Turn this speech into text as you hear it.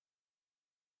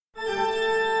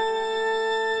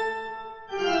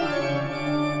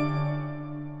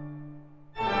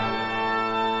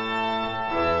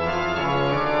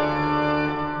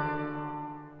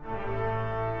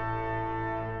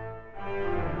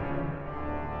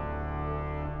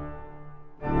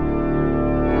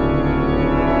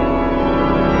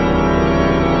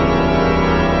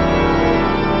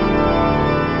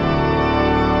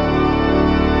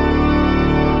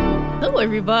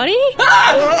everybody.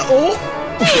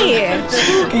 Hey.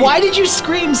 Why did you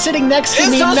scream sitting next to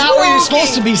It's me, so not where you're spooky.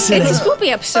 supposed to be sitting? It's a spoopy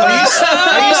episode.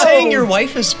 Are you saying your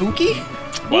wife is spooky?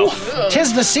 Well,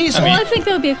 Tis the season. Well, I think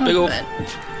that would be a compliment.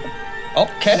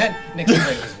 Okay. Nick's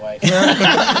afraid of his wife.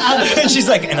 And she's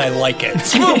like, and I like it.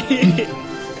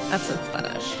 That's a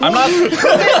fetish. I'm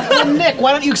not. Nick,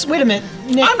 why don't you... Wait a minute.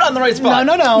 Nick, I'm not in the right spot.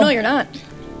 No. No, you're not.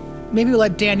 Maybe we'll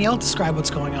let Danielle describe what's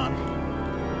going on.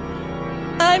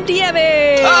 I'm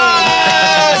DMing.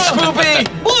 Spoopy.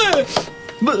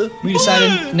 We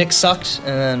decided Nick sucked,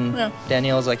 and then No.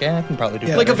 Danielle was like, I can probably do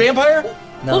Like a better. vampire?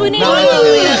 No. Well, we need to do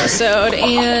the episode,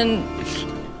 and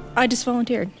I just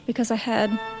volunteered because I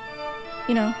had,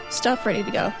 stuff ready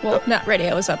to go. Well, not ready.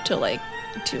 I was up till like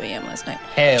 2 a.m. last night.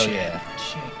 Hell yeah.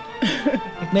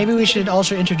 Maybe we should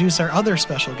also introduce our other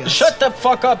special guest. Shut the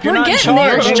fuck up. You're We're not in getting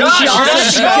there. charge. Josh, Josh, you're not in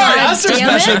Josh, charge. That's our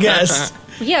Damn special it. guest.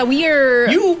 Yeah, we are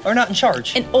You are not in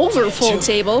charge. an overfull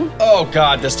table. Oh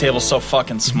god, this table's so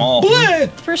fucking small.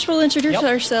 First, we'll introduce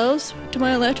ourselves. To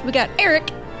my left, we got Eric.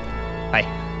 Hi.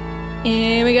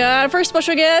 And we got our first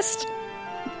special guest,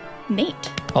 Nate.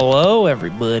 Hello,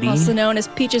 everybody. Also known as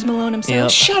Peaches Malone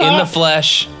himself. Shut In up. the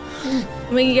flesh.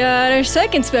 We got our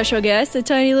second special guest, the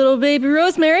tiny little baby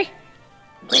Rosemary.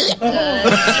 What'd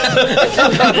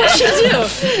she do?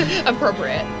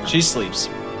 Appropriate. She sleeps.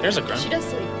 there's a grunt. She does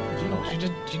sleep.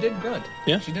 She did grunt.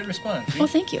 Yeah. She did respond. Oh,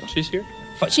 thank you. She's here.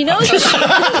 She knows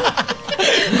that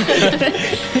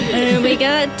And we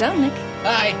got Dominic.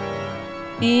 Hi.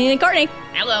 And Courtney.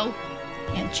 Hello.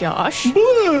 And Josh.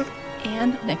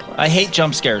 And Nicholas. I hate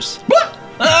jump scares.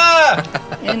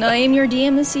 And I am your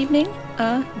DM this evening,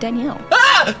 Danielle.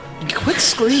 Quit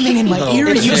screaming in my ear,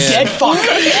 you yeah. dead fuck.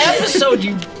 Episode,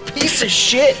 you piece of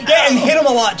shit. Yeah, and hit him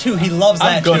a lot, too. He loves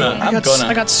that, too.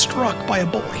 I got struck by a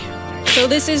boy. So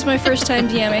this is my first time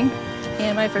DMing,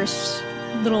 and my first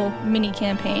little mini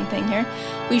campaign thing here.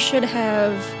 We should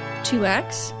have 2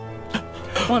 acts,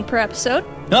 1 per episode.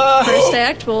 First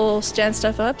act, we'll stand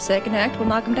stuff up. Second act, we'll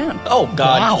knock them down. Oh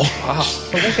god. Wow.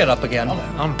 But we'll get up again.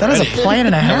 That is a plan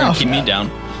and a Never half. keep me down.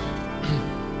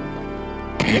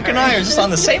 Nick and I are just on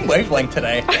the same wavelength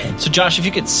today. So Josh, if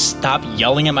you could stop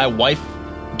yelling at my wife,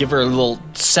 give her a little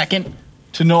second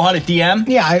to know how to DM.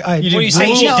 Yeah, I What are you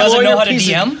saying? She doesn't know how to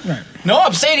DM? Right. No,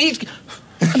 I'm saying he's.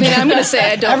 I mean, I'm gonna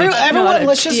say I don't know how Everyone, to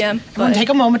let's just DM, everyone but take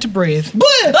a moment to breathe. He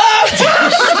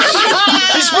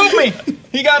spooked me.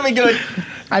 He got me good.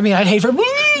 I mean, I'd hate for...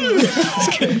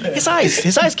 His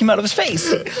eyes came out of his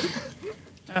face.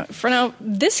 for now,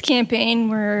 this campaign,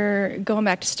 we're going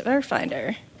back to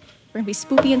Starfinder. We're gonna be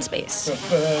spooky in space.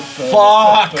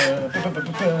 Fuck.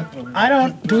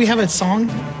 Do we have a song?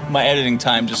 My editing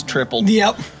time just tripled.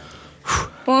 Yep.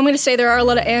 Well, I'm gonna say there are a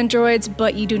lot of androids,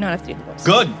 but you do not have to do the voice.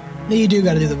 Good. No, you do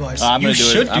got to do the voice. I'm gonna You do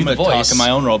should it. I'm do gonna the talk voice. in my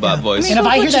own robot voice. and if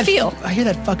I hear What'd you that, feel? I hear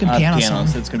that fucking piano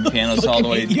pianos. song. It's gonna be pianos all the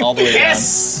way down.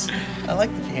 Yes! I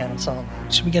like the piano song.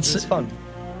 Should we get? It's fun.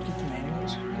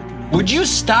 Would you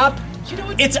stop?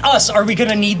 It's us. Are we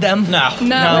gonna need them? No.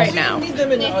 Not right now. We need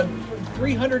them in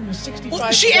 365.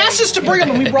 Well, she asked us to bring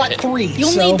them, and we brought 3. You'll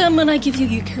so. need them when I give you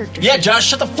your character. Yeah, Josh,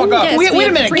 shut the fuck up. Yes, Wait we a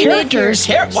have minute, pre-made characters.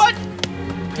 What?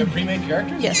 The pre-made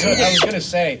characters? Yes. I was gonna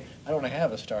say I don't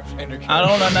have a Starfinder character. I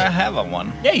don't have a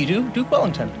one. Yeah, you do. Duke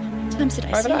Wellington. How many times did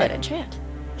I say that in chat?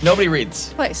 Nobody reads.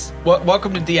 Twice.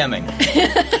 Welcome to DMing.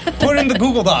 Put it in the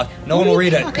Google Doc. No one will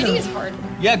read it. I think it's hard.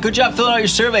 Yeah, good job filling out your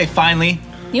survey. Finally.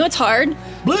 You know what's hard?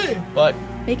 What?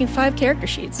 Making 5 character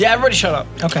sheets. Yeah, everybody, shut up.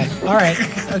 Okay. All right.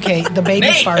 Okay. The baby's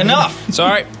Nate, farting. enough.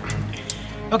 Sorry.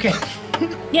 Okay.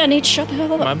 Yeah, Nate, shut the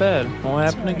hell up. My bad. Won't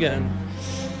happen again.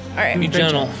 All right. Be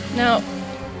gentle. Now,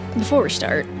 before we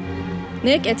start,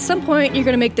 Nick, at some point you're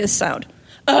gonna make this sound.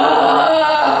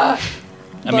 I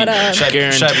mean, But, should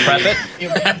I prep it?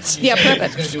 Yeah, prep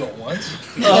He's gonna it. do it once.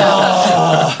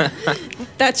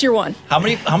 That's your one. How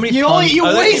many You puns are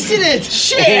there? wasted it.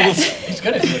 Shit. He's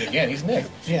gonna do it again. He's Nick.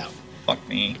 Yeah. Fuck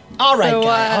me. All right, So,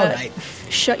 guy. All right.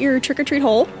 Shut your trick or treat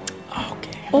hole.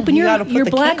 Okay. Open You your gotta put the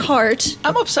black candy. heart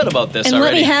I'm upset about this and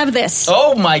already. let me have this.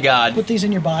 Oh my god. Put these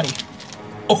in your body.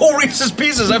 Oh, Reese's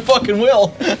Pieces, I fucking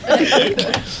will.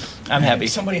 I'm happy.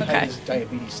 Somebody hide his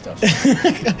diabetes stuff.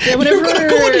 Yeah,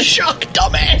 whenever, shock,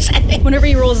 dumbass. whenever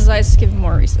he rolls his eyes, just give him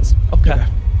more Reese's. Okay.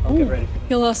 I'll get ready.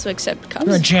 He'll also accept cups. I'm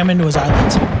gonna jam into his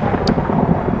eyelids.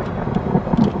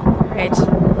 Right.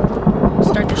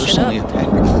 Start this shit up.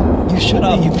 You shut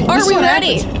up. You Are we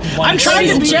ready? I'm trying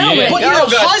to be. Gentlemen. But your Oh,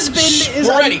 God. husband is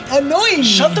We're ready. annoying me.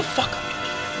 Shut the fuck up.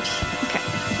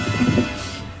 Okay.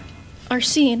 Our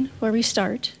scene where we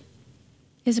start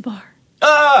is a bar.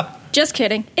 Just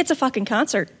kidding. It's a fucking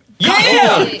concert.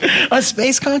 Yeah! A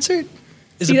space concert?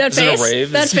 See that is it a face?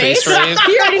 rave? That Is it space face? rave?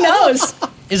 He already knows.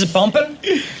 Is it bumping?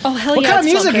 Oh, hell What yeah. kind of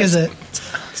it's music all is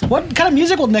kids. it? What kind of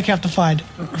music will Nick have to find?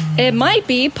 It might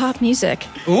be pop music.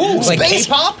 Ooh, like Space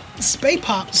K-pop? Space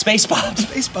pop. Space pop.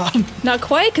 Space pop. Not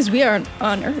quite, because we are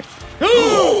on Earth.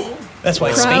 That's why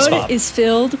The it's space crowd pop. is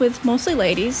filled with mostly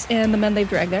ladies and the men they've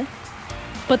dragged there.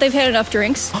 But they've had enough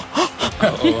drinks.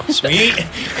 Oh, sweet.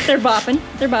 They're bopping.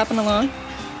 They're bopping along.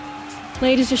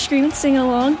 Ladies are screaming, singing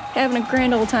along, having a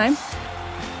grand old time.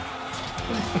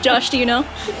 Josh, do you know?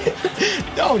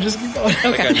 No, just keep going. I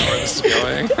think I know where this is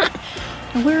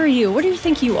going. Where are you? Where do you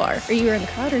think you are? Are you in the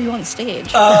crowd or are you on the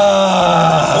stage?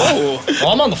 Oh, Well,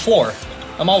 I'm on the floor.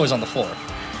 I'm always on the floor.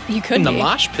 You could In the be.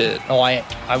 mosh pit. Oh, I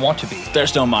want to be.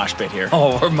 There's no mosh pit here.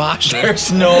 Oh, we're moshing.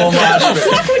 There's no mosh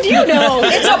pit. What would you know?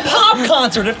 It's a pop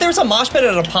concert. If there's a mosh pit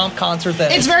at a pop concert,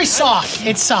 then It's very soft.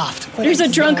 It's soft. There's a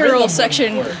drunk girl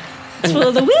section. It's full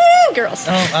of the woo girls.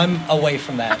 Oh, I'm away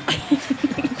from that.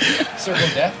 Circle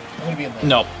of Death? I'm gonna be in there.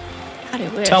 No. God, I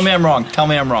wish. Tell me I'm wrong. Tell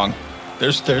me I'm wrong.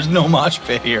 There's no mosh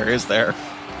pit here, is there?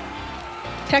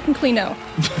 Technically, no.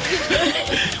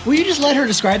 Will you just let her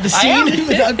describe the I am. scene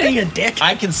without being a dick?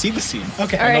 I can see the scene.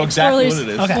 Okay. All I right. know exactly well, what it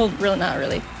is. Okay. Well, really, not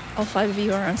really. All 5 of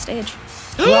you are on stage.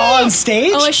 We're all on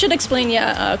stage? Oh, I should explain.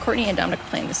 Yeah, Courtney and Dominic are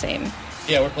playing the same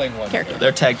Yeah, we're playing one. character.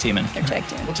 They're tag teaming. They're tag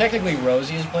team. Well, technically,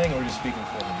 Rosie is playing, and we're just speaking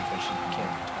for them because she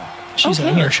can't talk. She's Okay.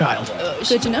 an inner child.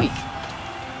 Good to know.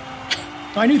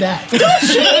 Oh, I knew that.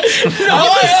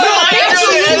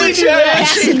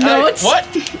 Passing notes. What?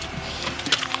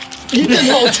 You did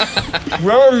not.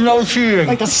 There's no cheating.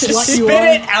 Like a slut you spit are.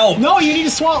 it out. No, you need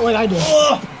to swat like I do.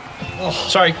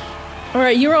 Sorry. All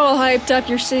right, you're all hyped up.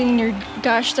 You're singing your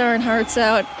gosh darn hearts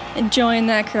out, enjoying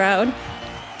that crowd.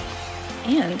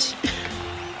 And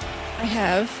I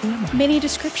have many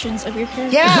descriptions of your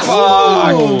character. Yeah.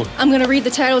 Ooh. I'm going to read the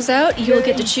titles out. You'll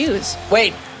get to choose.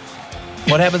 Wait.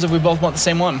 What happens if we both want the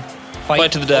same one?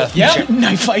 Fight to the death. Yep.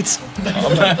 Knife fights.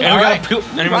 All right.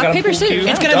 Rock, paper, scissors.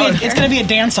 It's gonna be a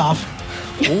dance off.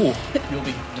 Ooh. You'll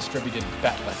be distributed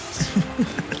backwards.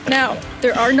 Now,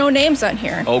 there are no names on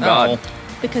here Oh God.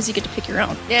 because you get to pick your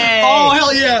own. Oh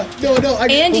hell yeah! No.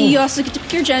 And you also get to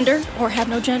pick your gender or have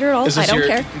no gender at all. Is I this don't your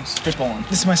care. spitballing?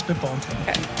 This is my spitball thing.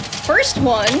 Okay. First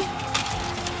one,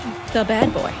 the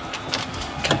bad boy.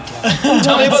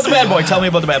 Tell me about the bad boy. Tell me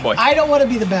about the bad boy. I don't want to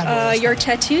be the bad boy. Your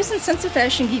tattoos and sense of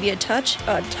fashion give you a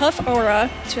tough aura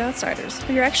to outsiders,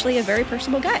 but you're actually a very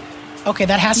personable guy. Okay,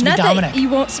 that has to Not be Dominic. that you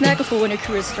won't smack a fool when your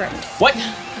crew is threatened. What?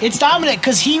 It's Dominic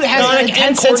because he has Dominic an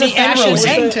intense and sense of Courtney and fashion Rosie.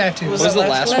 and tattoos. What was the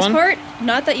last Last one? part,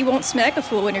 not that you won't smack a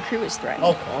fool when your crew is threatened.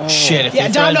 Oh, Shit. If Yeah,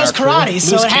 they Dom threaten knows our crew- karate,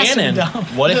 so Loose it has cannon. to be Dom.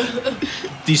 What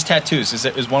if these tattoos? Is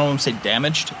one of them say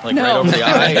damaged? Like No. right over the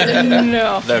eye?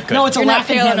 No. They're good. No, it's a You're not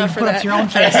laughing pale hand you enough for put up that. to your own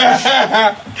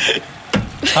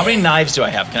face. How many knives do I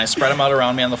have? Can I spread them out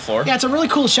around me on the floor? Yeah, it's a really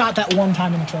cool shot that one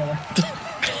time in the trailer.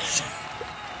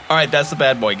 All right, that's the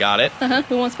bad boy. Got it.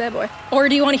 Who wants bad boy? Or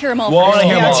do you want to hear them all Well, I want first? to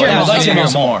hear Yeah, more. let's hear Yeah, more. I'd like Let's to hear hear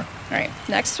some more. All right.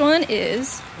 Next one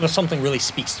is Well, something really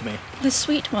speaks to me. the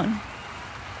sweet one.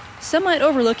 Some might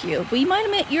overlook you, but you might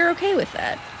admit you're okay with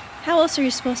that. How else are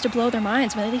you supposed to blow their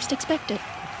minds when they least expect it?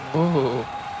 Whoa.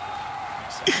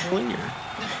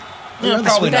 Yeah,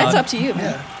 probably That's not. up to you,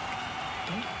 man.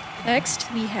 Next,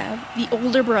 we have the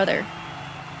older brother.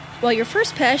 While your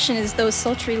first passion is those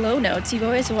sultry low notes, you've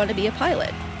always wanted to be a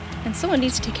pilot. And someone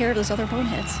needs to take care of those other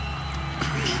boneheads.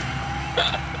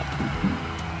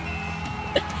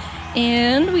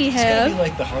 And we it's gonna be have...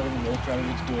 like the Harlem Milk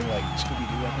Brothers doing like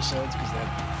Scooby-Doo episodes because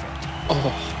that'd be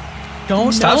fantastic.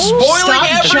 Don't Stop no, spoiling stop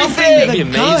everything! jumping That'd the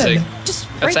be gun. amazing. Just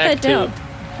That's write that Act Two. down.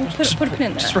 We'll put a pin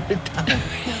in there. Just write it down.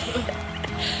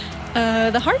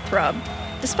 The heartthrob.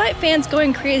 Despite fans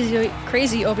going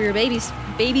crazy over your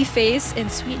baby face and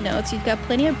sweet notes, you've got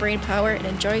plenty of brain power and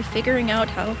enjoy figuring out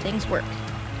how things work.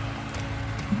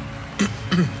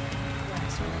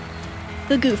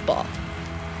 The goofball.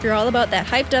 You're all about that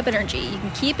hyped up energy. You can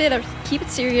keep it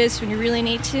serious when you really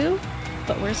need to,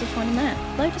 but where's the fun in that?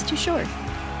 Life is too short.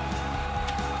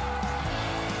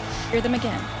 Hear them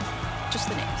again. Just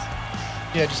the names.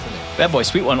 Yeah, just the name. Bad boy,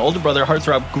 sweet one, older brother,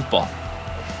 heartthrob, goofball.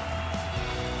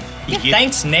 Idiot.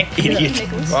 Thanks, Nick. Idiot.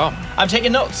 Nicholas. Wow. I'm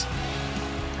taking notes.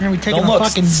 We're gonna be taking Don't a look,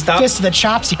 fucking stop. fist to the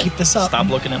chops to keep this up. Stop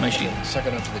looking at my sheet. Suck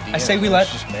it up to the DM. I say we let-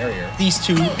 Just marry her. These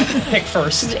two pick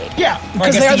first. Yeah, Or I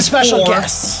because guess they are the these special four-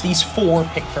 guests. These four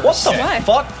pick first. What the Why?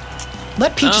 fuck?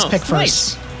 Let Peaches Oh, pick first.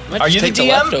 Nice. Might Are just you the take the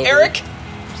DM, leftover. Eric?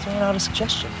 Just throwing out a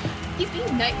suggestion. He's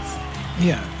being nice.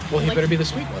 Yeah, Well, he better be the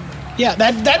sweet one then. yeah,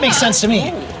 that makes sense to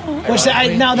me. Which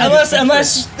Ironically. now that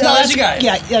Unless you guys.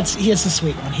 Yeah, he is the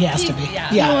sweet one. He has to be. You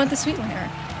Yeah, want the sweet one,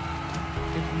 Eric.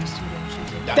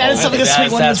 that is something the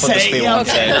sweet one would That's what the say. sweet Yeah, one would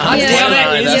okay. say. God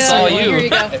damn it, that's all Here you. you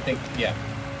go. I think, yeah.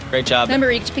 Great job.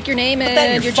 Remember, you get to pick your name that in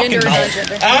and your your gender and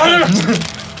fucking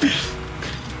non-gender.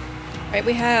 All right,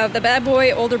 we have the bad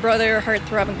boy, older brother,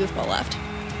 heartthrob, and goofball left.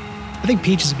 I think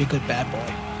Peaches would be a good bad boy.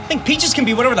 I think Peaches can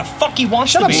be whatever the fuck he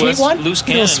wants Shut to up, be. sweet one. Loose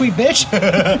You little cannon. sweet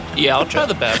bitch. Yeah, I'll try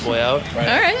the bad boy out. All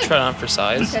right. Try it on for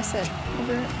size. Like I said,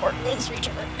 over or let's reach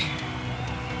over.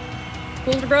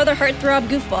 Older brother, heartthrob,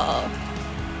 goofball.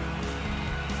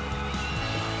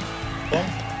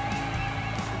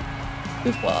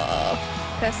 Goofball.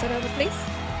 Pass that over, please.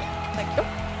 Thank you.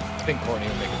 I think Courtney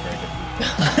would make it very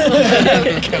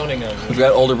good. Counting on We've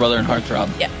got older brother and heartthrob.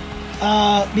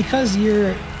 Yeah. Because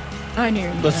you're... I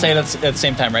knew. Let's say that's at the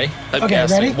same time. Ready? I'm Okay,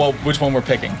 guessing. ready? Well, which one we're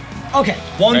picking? Okay.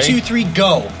 1, Ready? 2, 3,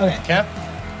 go. Okay. Cap.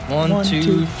 1, 1, 2,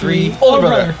 2, 3. 3. Older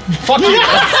brother. Fuck you.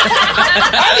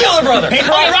 I'm the older brother. Paper,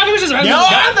 rock, Rock, paper, scissors. No,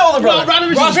 I'm the older brother. Rock,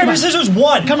 paper, Rock, paper, scissors. scissors,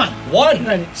 1. Come on. 1.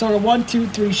 Ready. So we're 1, 2,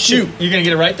 3, shoot. Shoot. You're gonna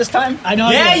get it right this time? I know.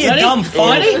 Yeah, I you ready? dumb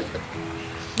fuck. Ready?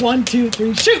 1, 2,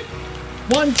 3, shoot.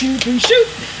 1, 2, 3, shoot.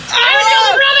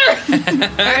 All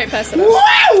right, pass it over.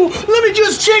 Wow! Let me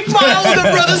just check my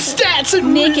older brother's stats.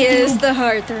 And Nick is the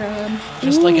heartthrob.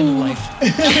 just like in life.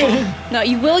 Now,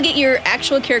 you will get your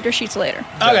actual character sheets later.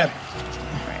 Okay.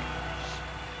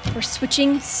 We're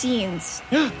switching scenes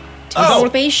to Oh. a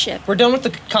spaceship. We're done with the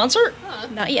concert?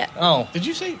 Not yet. Oh. Did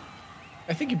you say?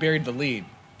 I think you buried the lead.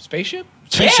 Spaceship?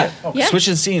 Spaceship. Yeah. Yeah.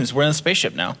 Switching scenes. We're in a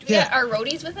spaceship now. We got our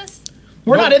roadies with us?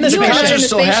 we're not in this You are not picture. in the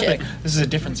still spaceship. happening. This is a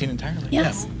different scene entirely.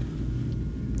 Yes.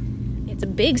 It's a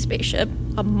big spaceship,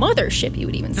 a mothership, you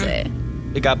would even say.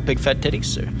 It got big fat titties,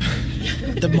 sir.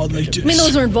 The mother I mean,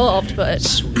 those are involved, but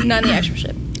not in the actual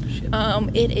ship.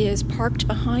 It is parked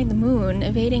behind the moon,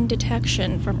 evading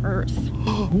detection from Earth.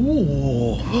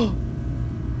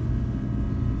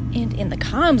 And in the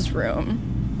comms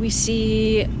room, we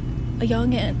see a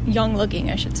young-looking,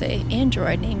 I should say,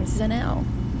 android named Zanel.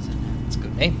 That's a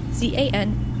good name. Zanell.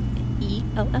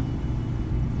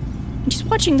 And she's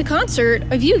watching the concert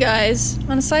of you guys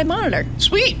on a side monitor.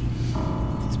 Sweet.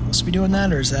 supposed to be doing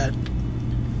that, or is that?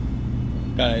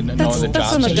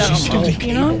 That's on the down,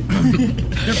 you know?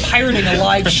 They're pirating a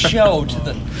live show to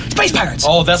the Space Pirates.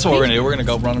 Oh, that's what we're gonna do. We're gonna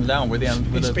go run them down. We're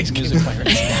the Space music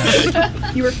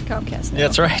Pirates. You work for Comcast now. Yeah,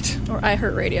 that's right. Or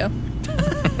iHeartRadio.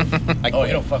 Oh,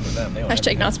 you don't fuck with them. They don't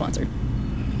Hashtag not sponsored.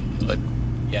 But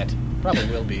yet. Probably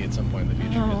will be at some point in the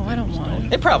future. Oh, I don't want it.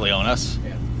 They probably own us.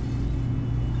 Yeah.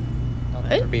 I'll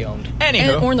never be owned.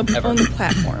 Anywho, Or on the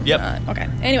platform. Yep. Okay.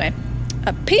 Anyway,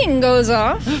 a ping goes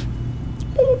off.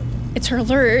 It's her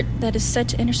alert that is set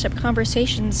to intercept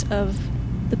conversations of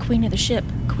the queen of the ship,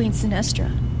 Queen Sinestra.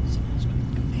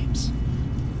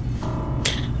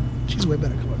 She's way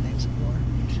better colored names than you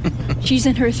are. She's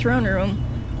in her throne room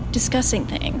discussing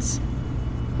things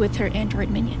with her android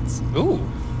minions. Ooh.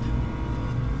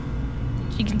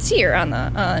 You can see her on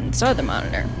this other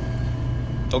monitor.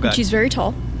 oh god, She's very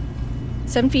tall.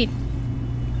 7 feet.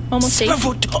 Almost 8. 7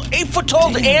 foot tall, 8 foot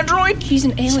tall android. She's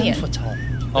an alien. 7 foot tall.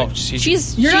 Oh,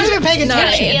 she's You're not even paying not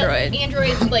attention. an android.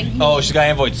 Android, like, oh, she's got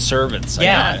android servants. I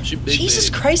Yeah. got it. Jesus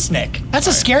Christ, Nick. That's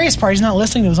the scariest part. He's not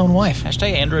listening to his own wife.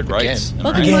 Hashtag android rights. Again.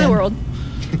 Welcome Am I to right? my world.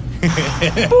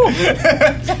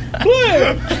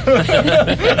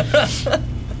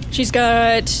 She's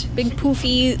got big,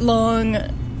 poofy, long,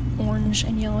 orange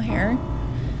and yellow hair,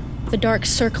 the dark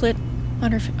circlet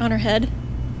on her head,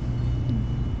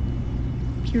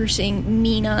 piercing,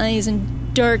 mean eyes,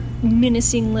 and dark,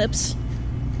 menacing lips.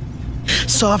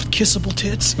 Soft, kissable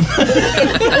tits.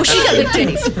 Oh, she got big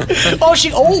titties. Oh,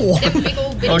 she. Oh. them big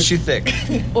old bitch. Oh, she's thick.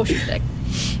 Oh, she's thick.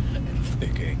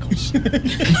 Big ankles.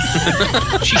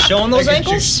 She's showing those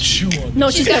ankles? Chew on No,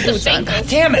 she's got boots on. ankles.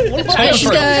 Damn it. What Yeah, she's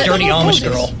for a got dirty Amish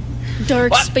girl?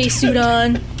 dark spacesuit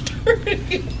on.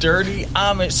 Dirty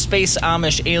Amish, space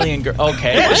Amish alien girl.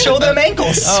 Okay. Show them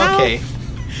ankles. Okay.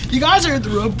 You guys are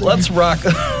interrupting. Let's lock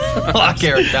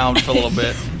Eric down for a little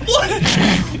bit.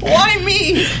 Why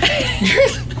me?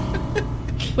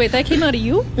 Wait, that came out of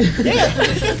you? Yeah.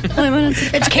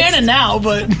 It's canon now,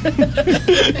 but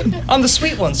I'm the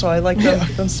sweet one, so I like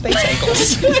them space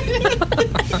ankles.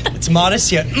 It's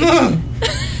modest yet.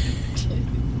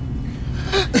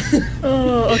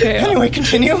 Oh, okay. Anyway,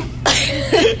 continue.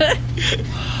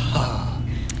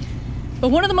 But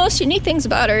one of the most unique things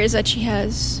about her is that she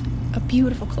has a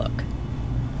beautiful cloak.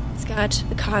 It's got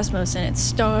the cosmos in it,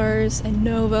 stars and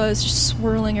novas just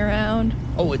swirling around.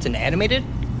 Oh, it's an animated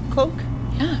cloak?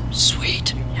 Yeah.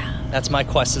 Sweet. Yeah. That's my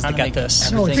quest, is to get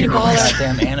this. Everything in baller.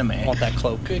 goddamn anime. I want that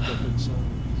cloak.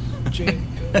 Jacob.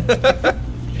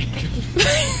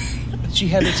 She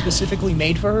had it specifically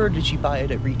made for her, or did she buy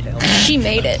it at retail? She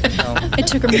made it. Oh. It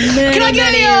took her many years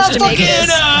to make it. Can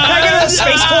I get a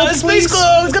space clothes, Space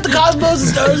clothes. Got the cosmos and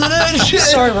stars in it. Shit.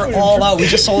 Sorry, we're all out. We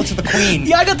just sold it to the queen.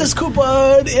 Yeah, I got this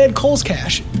coupon and Kohl's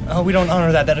Cash. Oh, we don't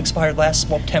honor that. That expired last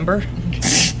September.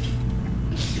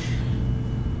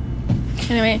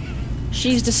 Anyway,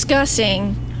 she's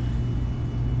discussing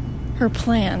her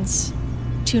plans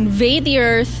to invade the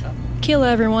Earth, kill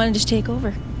everyone, and just take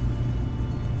over.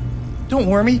 Don't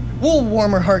worry. We'll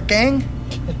warm her heart, gang.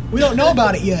 We don't know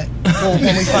about it yet. Well,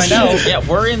 when we find out. Yeah,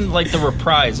 we're in like the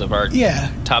reprise of our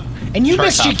top. And you chart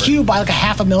missed your topper. cue by like a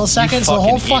half a millisecond, You so the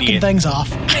whole fucking fucking idiot. thing's off.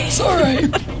 It's alright.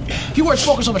 You weren't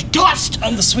smoking so much dust.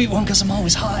 I'm the sweet one because I'm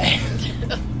always high.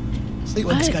 Sweet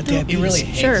one's got don't- He really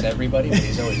hates Sure. everybody, but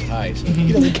he's always high. So.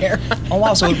 He doesn't care. Oh,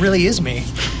 wow, so it really is me.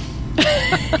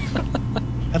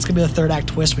 That's gonna be the third act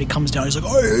twist when he comes down. He's like,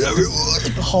 "Oh, hey, everyone!"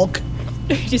 Like the Hulk.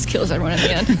 He just kills everyone at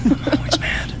the end. Always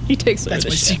mad. He takes over That's the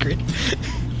my ship. secret.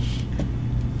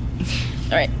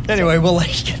 All right. Anyway, we'll let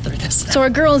you get through this. So our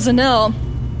girl Zanelle,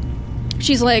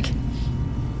 she's like,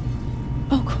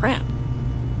 "Oh crap!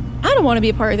 I don't want to be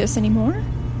a part of this anymore.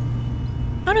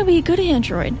 I want to be a good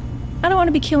android. I don't want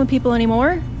to be killing people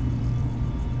anymore."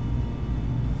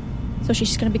 So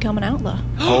she's going to become an outlaw.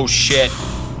 Oh shit!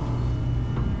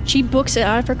 She books it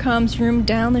out of her comms room,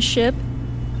 down the ship,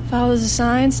 follows the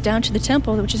signs down to the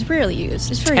temple, which is rarely used.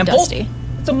 It's very Temple? dusty.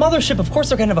 It's a mothership. Of course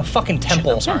they're going to have a fucking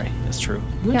temple. I'm sorry, that's true.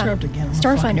 You Yeah. interrupt again. I'm gonna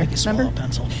Starfinder, fucking make you swallow remember? a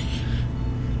pencil.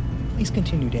 Please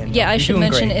continue, Daniel. Yeah, I You're should doing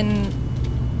mention great.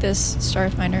 in this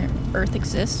Starfinder, Earth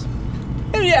exists.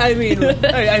 Yeah, I mean,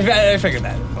 I figured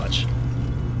that much.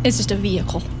 It's just a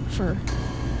vehicle for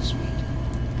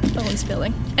Owen's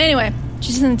building. Anyway,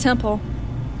 she's in the temple.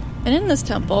 And in this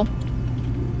temple,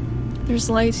 there's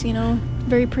lights,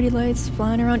 very pretty lights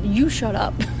flying around. You shut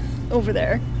up over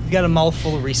there. You got a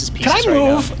mouthful of Reese's Pieces Can I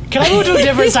right move? now. Can I move to a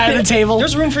different side of the table?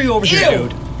 There's room for you over here,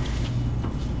 dude.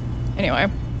 Anyway,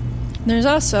 there's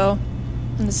also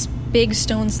on this big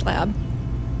stone slab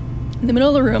in the middle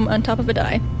of the room, on top of a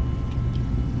die,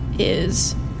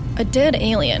 is a dead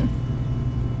alien.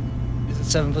 Is it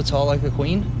 7 foot tall like the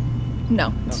queen?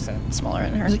 No, it's Okay. smaller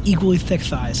than her. Has equally thick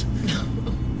thighs.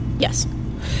 Yes,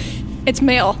 it's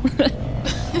male.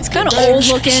 It's kind of old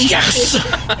looking. Yes.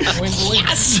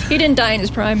 He didn't die in his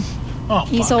prime. Oh,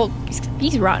 He's fuck. old.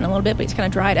 He's rotten a little bit, but he's kind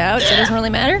of dried out, so it doesn't really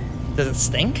matter. Does it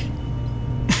stink?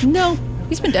 No,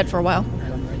 he's been dead for a while.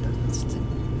 It's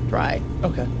dry,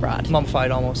 Okay. rot.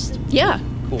 Mummified almost. Yeah,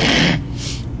 Cool.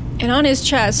 and on his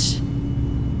chest,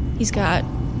 he's got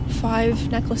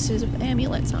 5 necklaces of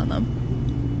amulets on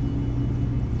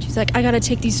them. She's like, I gotta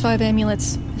take these 5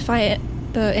 amulets.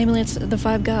 The amulets of the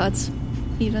 5 gods,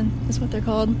 even, is what they're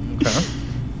called. Okay.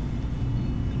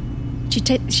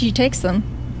 She takes them,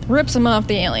 rips them off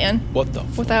the alien What the?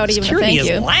 F- without even a Security thank is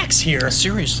you. lax here.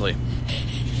 Seriously?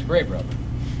 Great, brother.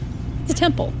 It's a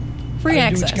temple. Free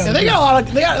Gotta do what access. you gotta do. They got a lot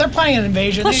of. They're planning an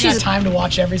invasion. Plus They got she's a- time to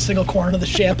watch every single corner of the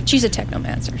ship. She's a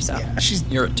technomancer, so.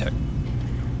 You're a tech.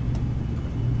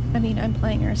 I mean, I'm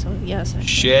playing her, so yes.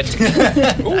 Shit.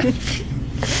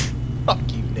 Fuck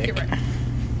you, Nick. And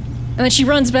then she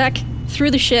runs back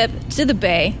through the ship to the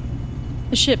bay,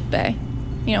 the ship bay,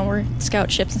 where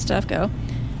scout ships and stuff go.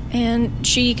 And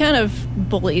she kind of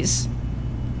bullies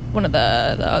one of the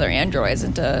other androids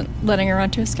into letting her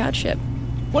onto a scout ship.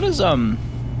 What is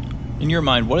in your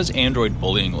mind? What does android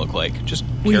bullying look like? Just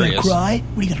What, are you curious. gonna cry?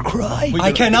 What, are you gonna cry?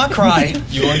 I cannot cry.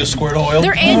 You going to squirt oil?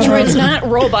 They're androids, not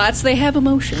robots. They have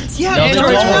emotions. Yeah, No, they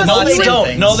androids don't. are No, they different.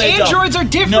 don't. No, they don't. Androids are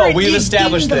different. No, we've You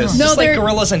established deemed this. them. No, Just like they're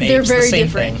gorillas and apes. They're very the same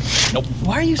different. thing. Nope.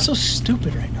 Why are you so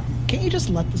stupid right now? Can't you just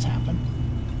let this happen?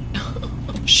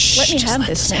 Let me have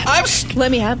this, Nick. I'm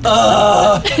Let me have this.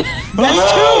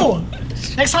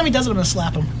 That's 2. Next time he does it, I'm gonna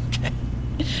slap him.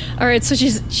 All right, so she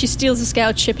steals the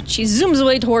scout ship and she zooms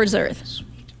away towards Earth.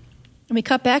 And we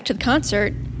cut back to the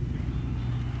concert.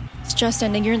 It's just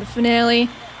ending. You're in the finale.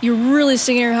 You're really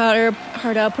singing your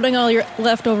heart out, putting all your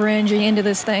leftover energy into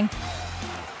this thing.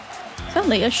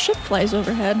 Suddenly, a ship flies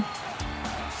overhead.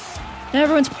 And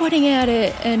everyone's pointing at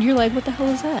it, and you're like, what the hell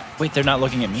is that? Wait, they're not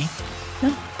looking at me?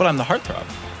 No. But I'm the heartthrob.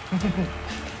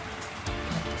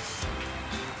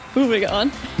 Moving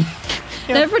on.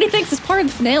 And everybody thinks it's part of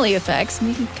the finale effects, and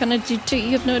you can kind of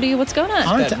you have no idea what's going on.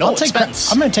 I'm no gonna take credit.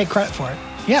 expense. I'm gonna take credit for it.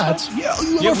 Yeah, it's you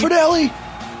love Yeah, our we- finale.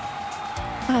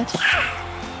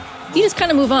 But you just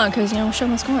kind of move on because show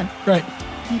must go on. Right.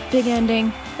 Big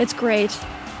ending. It's great.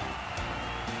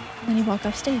 And then you walk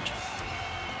off stage.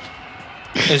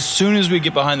 As soon as we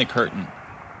get behind the curtain.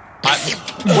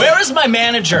 Where is my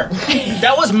manager?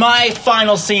 That was my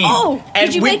final scene. Oh, And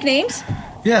did you we- make names?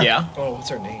 Yeah. Yeah. Oh, what's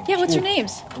her name? Yeah, what's your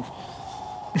names?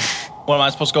 What, am I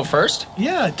supposed to go first?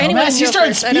 Yeah, Anyone dumbass. can You go started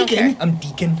first, I don't speaking. care. I'm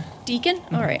Deacon. Deacon?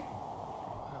 All right.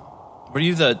 Were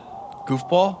you the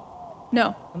goofball?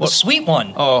 No. I'm the sweet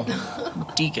one. Oh,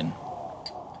 Deacon.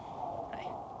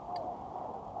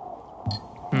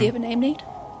 Do you have a name, Nate?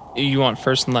 You want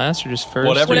first and last, or just first?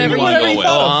 Whatever Whatever you want to you go with.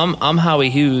 Oh, I'm Howie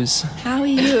Hughes,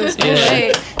 Howie Hughes. All Yeah.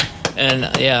 right. and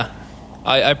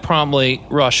I promptly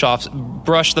brush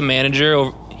the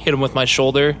manager, hit him with my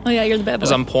shoulder Oh, yeah, you're the bad boy.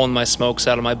 as I'm pulling my smokes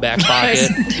out of my back pocket,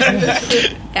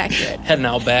 Accurate. heading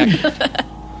out back. All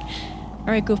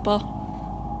right, goofball.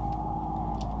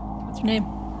 What's your name?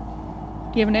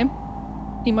 Do you have a name?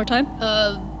 Need more time?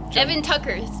 Evan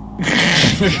Tuckers.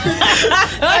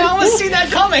 I almost see that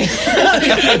coming.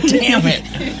 Damn it.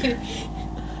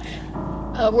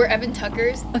 We're Evan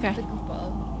Tuckers. Okay. The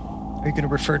goofball. Are you going to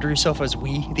refer to yourself as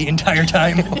we the entire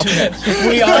time? We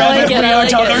are I like it, I like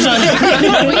Tuckers.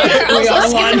 We are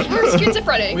also we're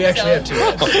schizophrenic. We actually have 2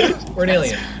 heads. We're an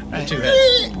alien. We have 2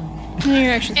 heads.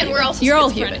 You're actually And we're also You're all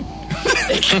schizophrenic. human.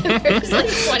 There's like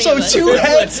 20 So of us. 2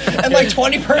 heads and like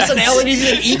 20 personalities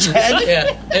in each head?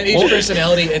 Yeah, and each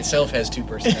personality itself has 2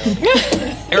 personalities.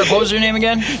 Eric, what was your name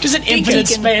again? Just an infinite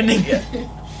Deacon. spanning.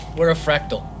 We're a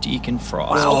fractal. Deacon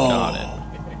Frost. Got it.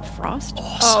 Frost?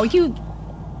 Oh, you...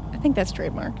 I think that's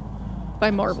trademark.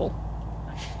 By Marvel.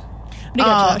 What do you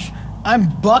got, Josh? I'm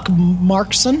Buck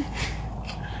Markson.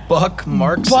 Buck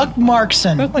Marks. Buck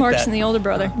Markson. Brooke Markson, the older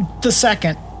brother. The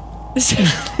second.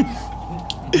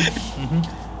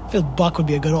 I feel Buck would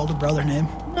be a good older brother name.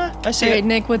 I see Hey, it.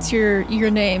 Nick, what's your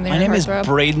name there? My name is Heartthrob?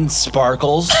 Braden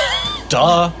Sparkles.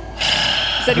 Duh.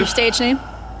 Is that your stage name?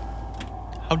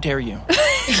 How dare you?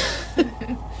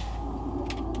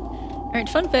 All right,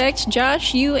 fun fact.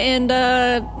 Josh, you and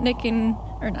Nick and...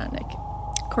 Or not Nick.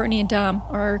 Courtney and Dom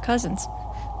are cousins.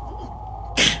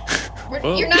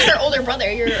 You're not our older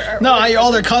brother. You're our No, older your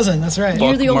older cousin. That's right.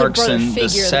 You're the older brother Markson figure the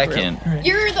of the group. second.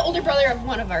 You're the older brother of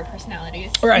one of our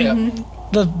personalities. Right.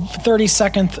 The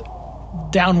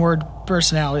 32nd downward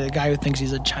personality, the guy who thinks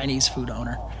he's a Chinese food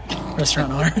owner,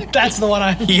 restaurant owner. That's the one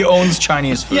I. He owns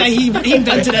Chinese food. Yeah, he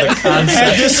invented it.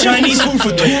 Had this Chinese food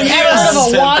for 2 years. Ever heard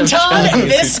of a wonton?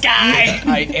 This guy.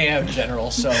 I am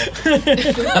general, so All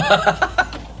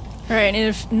right, and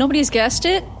if nobody's guessed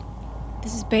it,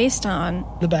 this is based on...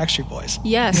 The Backstreet Boys.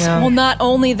 Yes. Well, not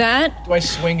only that... do I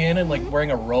swing in and like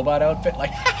wearing a robot outfit?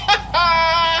 Like,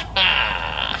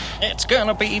 It's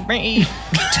gonna be me.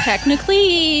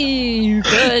 Technically, you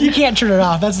could. You can't turn it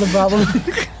off. That's the problem.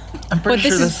 I'm But pretty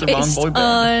this sure is that's the wrong based boy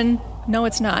band. on... No,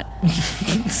 it's not.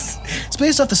 It's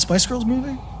based off the Spice Girls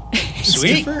movie.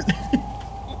 Sweet.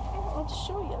 I'll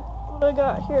show you what I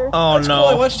got here. Oh cool.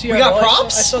 I no. watched TRL. We got I saw-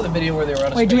 props? I saw the video where they were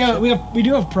on a Wait, spaceship. we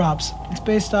do have props. It's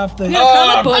based off the.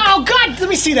 comic book. Oh God! Let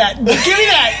me see that. Give me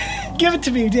that. Give it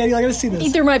to me, Daddy. I gotta see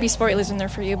this. There might be spoilers in there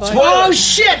for you, but Oh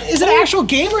shit! Is it an actual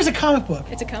game or is it a comic book?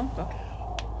 it's a comic book.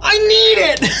 I need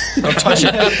it. Don't touch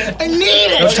it. I need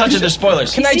Don't it. touch it. There's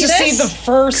spoilers. Can I just see this? the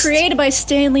first? Created by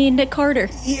Stanley and Nick Carter.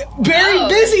 Very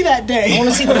busy that day. I want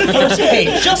to see the first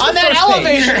page. Just on the that first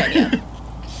page. elevator.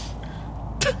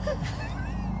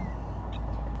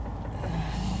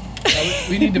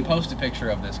 We need to post a picture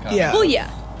of this comic. Yeah. Well, yeah,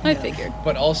 I figured.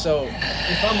 But also,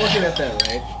 if I'm looking at that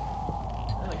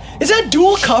right, Is that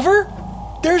dual cover?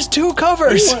 There's 2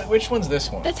 covers. which one's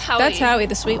this one? That's Howie. That's Howie,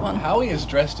 the sweet one. Howie is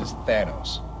dressed as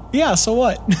Thanos. Yeah. So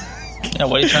what? Yeah,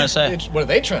 what are you trying to say? What are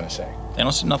they trying to say? They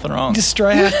don't see nothing wrong.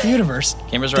 Destroy half the universe.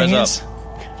 Cameras rise Dingus. up.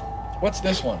 What's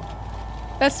this one?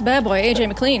 That's the bad boy, AJ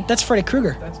McLean. That's Freddy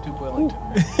Krueger. That's Duke Wellington.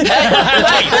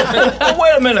 Oh,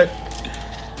 wait a minute.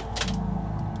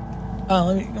 Oh,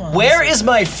 let me. Come on, Where is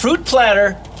my fruit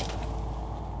platter?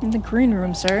 In the green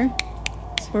room, sir.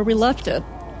 That's where we left it.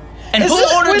 And who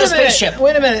ordered the spaceship?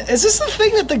 Wait a minute. Is this the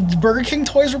thing that the Burger King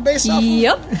toys were based off of?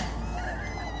 Yep.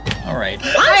 All right.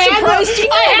 I'm surprised you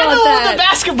know I about handled that. the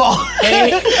basketball.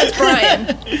 That's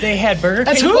Brian. They had Burger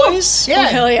That's King who? toys? Yeah. Oh,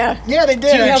 hell yeah. Yeah, they did. Do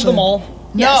you have actually. them all?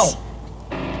 Yes.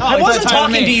 I wasn't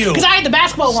talking to you. Because I had the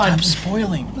basketball one. I'm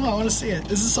spoiling. No, I want to see it.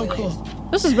 This is so cool.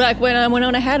 This was back when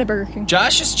Winona had a Burger King.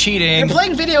 Josh is cheating. They're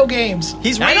playing video games.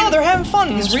 He's I reading. know, they're having fun.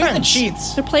 He's He's reading reading the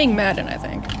cheats. They're playing Madden, I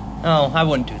think. Oh, I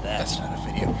wouldn't do that. That's not a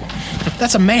video.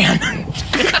 That's a man.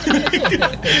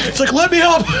 It's like, let me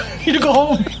up. I need to go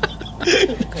home.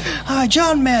 Hi,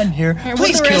 John Mann here. All right,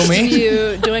 Please what are the kill rest me. of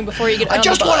you doing before you get I on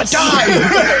just the want bus? to die.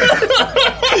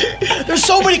 There's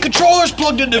so many controllers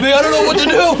plugged into me. I don't know what to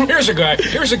do. Here's a guy.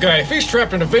 If he's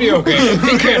trapped in a video game,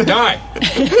 he can't die.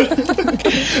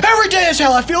 Every day is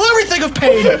hell. I feel everything of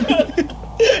pain.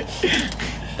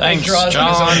 Thanks, Draws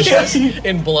John. on his own chest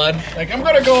in blood. Like, I'm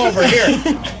gonna go over here.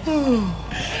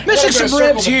 Missing some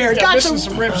ribs here. Yeah, Got missing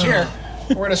some. some ribs here.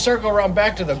 We're gonna circle around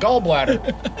back to the gallbladder.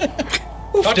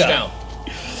 Touchdown.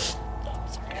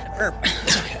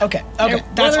 Okay.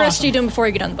 What are the rest of you doing before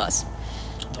you get on the bus?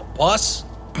 Bus?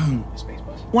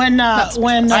 When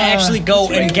I actually go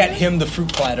and get him the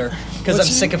fruit platter because I'm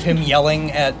What's sick of him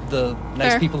yelling at the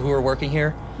nice Fair. people who are working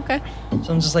here. Okay.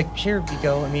 So I'm just like, here you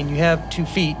go. I mean, you have 2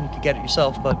 feet and you could get it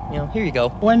yourself, but here you go.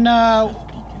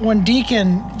 When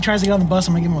Deacon tries to get on the bus,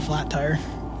 I'm gonna give him a flat tire,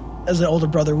 as an older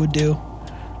brother would do.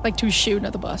 Like to shoot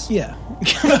at the bus. Yeah.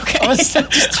 Okay. I'm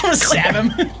gonna stab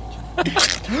him.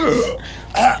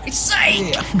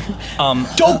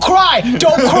 Don't cry!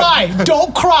 Don't cry!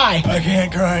 Don't cry! I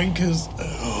can't cry because.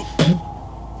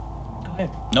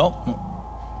 Nope.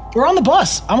 We're on the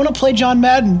bus. I'm gonna play John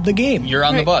Madden, the game. You're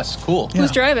on the Right. bus. Cool.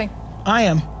 Who's driving? I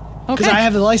am. Because Okay. I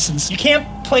have the license. You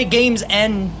can't play games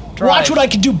and drive. Watch what I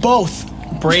can do both.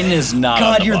 Braden is not on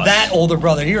God, the you're bus. that older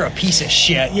brother. You're a piece of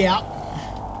shit. Yeah.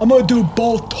 I'm gonna do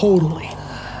both totally.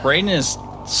 Braden is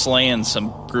slaying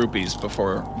some groupies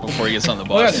before he gets on the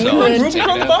Oh, yeah, bus. so so. groupies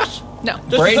on the bus? No.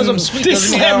 Just because I'm sweet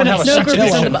doesn't mean I don't have a No sex groupies on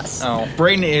appeal. the bus. Oh,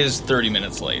 Braden is 30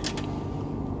 minutes late.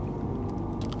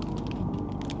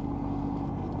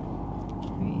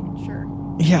 Sure.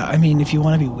 Yeah, I mean, if you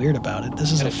want to be weird about it,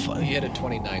 this is a fun. He had a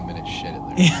 29-minute shit in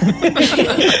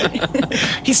there.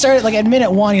 He started like at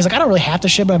minute 1. He's like, I don't really have to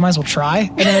shit, but I might as well try.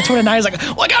 And then at 29, he's like,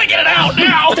 well, I gotta get it out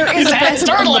now. There is a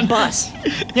bathroom on the bus.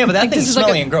 Yeah, but that this thing's is like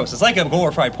smelly a- and gross. It's like a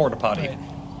glorified porta potty.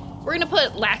 We're gonna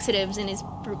put laxatives in his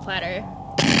fruit platter.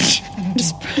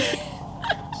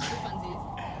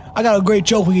 I got a great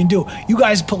joke we can do. You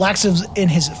guys put laxatives in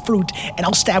his fruit, and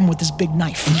I'll stab him with this big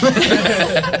knife.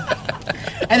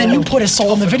 And then you put his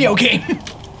soul in the video game.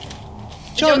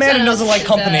 John Madden doesn't like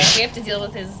company. We have to deal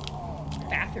with his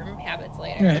bathroom habits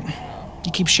later. Right.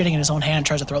 He keeps shitting in his own hand and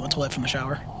tries to throw it in the toilet from the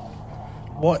shower.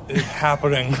 What is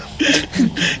happening?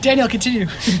 Daniel, continue.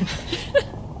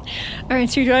 All right,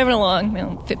 so you're driving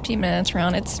along, 15 minutes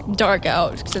around. It's dark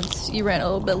out since you ran a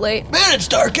little bit late. Man, it's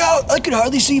dark out. I can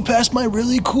hardly see past my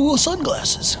really cool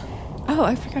sunglasses. Oh,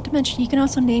 I forgot to mention, you can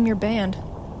also name your band.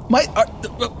 My,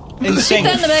 Keep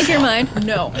that in the back of your mind.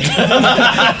 No.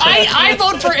 I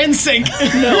vote for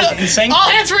NSYNC. Insane? All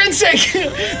hands for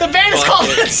NSYNC. The band is called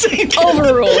NSYNC.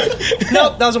 Overruled.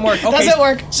 Nope, doesn't work. Okay. Doesn't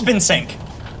work. Spin sync.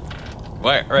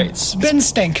 Right. Spin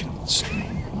stink.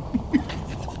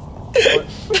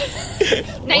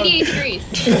 98 degrees.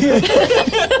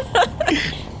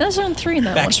 That's on 3 in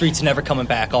that one. Backstreet's never coming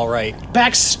back, all right.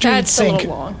 Backstreet That's a sink. little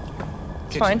long.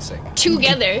 Kitchen sink.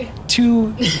 Together.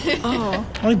 Two. Oh.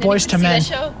 Only boys to See men. that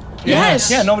show? Yes.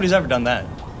 Yeah, nobody's ever done that.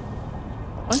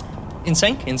 What? In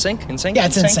sync? In sync? In sync? Yeah,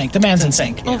 it's in sync. The man's in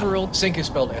sync. Overruled. Sink is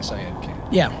spelled S-I-N-K.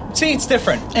 Yeah. See, it's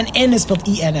different. And N is spelled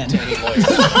E-N-N.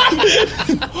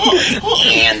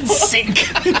 And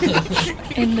sink.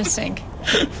 In the sink.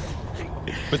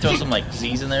 We throw some like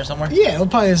Z's in there somewhere. Yeah, we'll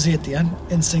probably see at the end.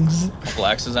 And sings. Couple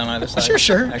X's on either side.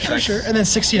 Sure. XX. Sure. And then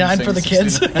 69 for the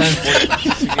kids.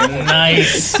 69.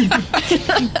 Nice.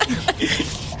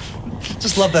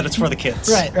 Just love that it's for the kids.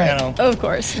 Right. You know? Of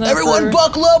course. And then Everyone for-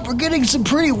 buckle up. We're getting some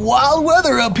pretty wild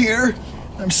weather up here.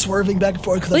 I'm swerving back and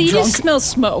forth because Well, I'm you drunk. just smell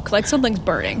smoke, like something's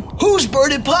burning. Who's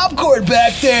burning popcorn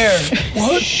back there?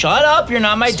 What? Shut up! You're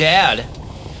not my dad.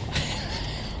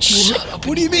 Shut up.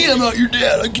 What do you mean I'm not your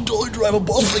dad? I can totally drive a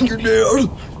bus like your dad.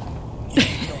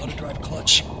 You know how to drive a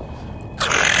clutch.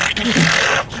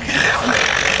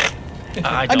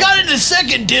 I got it in a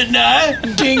second, didn't I?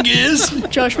 Dingus.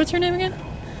 Josh, what's your name again?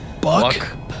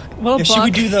 Buck. Well, Yeah, should we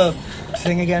Buck. do the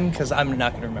thing again? Because I'm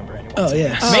not going to remember anyway. Oh,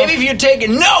 yeah. Maybe if you're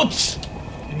taking notes.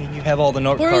 I mean, you have all the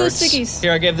note Where are the cards. stickies?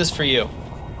 Here, I gave this for you.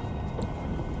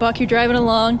 Buck, you're driving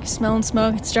along, smelling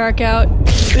smoke. It's dark out. All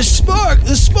There's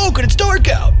smoke, and it's dark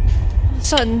out. of a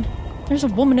sudden, there's a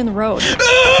woman in the road.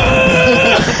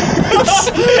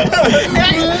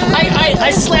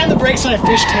 I slam the brakes and I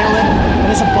fishtail it, and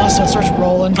there's a bus, so it starts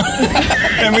rolling.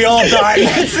 And we all die.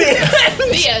 That's it.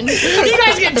 The end. You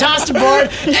guys get tossed aboard,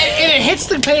 and it hits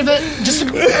the pavement, just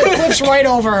flips right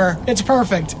over her. It's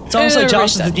perfect. It's almost like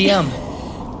Josh is the DM.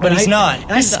 But he's not.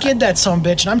 And I skid that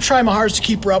sumbitch, and I'm trying my hardest to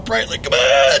keep her upright. Like, come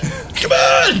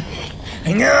on,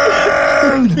 hang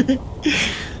on.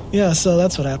 Yeah, so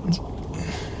that's what happens.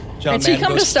 John And so you Madden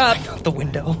come to goes stop. flying out the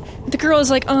window. The girl is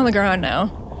like on the ground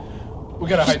now. We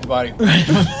gotta hide the body.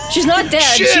 She's not dead.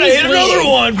 Shit, She's I hit another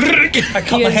bleeding. one. I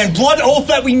cut my Yes. hand. Blood oath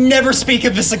that we never speak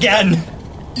of this again.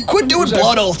 Quit doing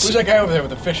blood oaths. Who's that guy over there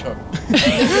with the fish hook?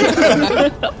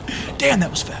 Damn, that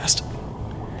was fast.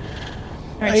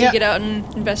 All right, so yeah. you get out and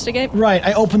investigate. Right,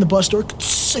 I open the bus door.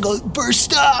 I go, first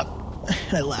stop.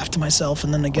 And I laugh to myself,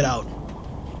 and then I get out.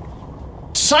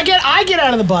 So I get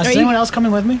out of the bus. Is you- anyone else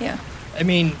coming with me? Yeah. I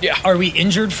mean, are we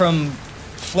injured from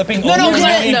flipping No, over. because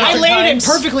I different landed times?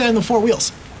 perfectly on the 4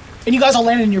 wheels. And you guys all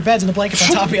landed in your beds and the blankets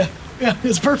on top of you. Yeah, it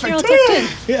was perfect. You're all tucked in.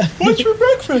 Yeah. What's your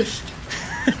breakfast?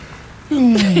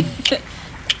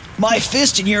 My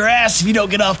fist in your ass if you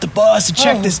don't get off the bus and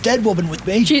check this dead woman with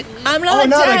me. I'm not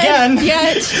not dead again.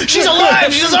 yet. She's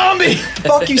alive! She's a zombie!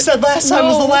 Fuck, you said last time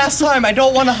was the last time. I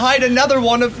don't want to hide another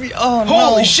one of you. Oh, no.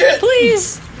 Holy shit!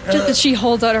 Please. She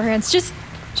holds out her hands. She's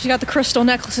got the crystal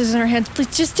necklaces in her hands.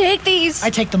 Please, just take these.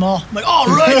 I take them all. I'm like, all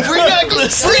right, free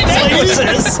necklace! Free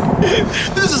necklaces!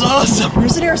 This is awesome.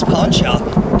 Where's the nearest pawn shop?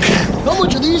 How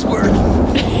much are these worth?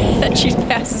 And she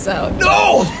passes out.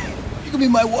 No! You can be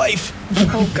my wife.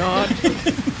 Oh, God.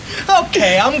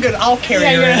 Okay, I'm good. I'll carry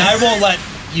her in. I won't let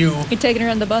you. You taking her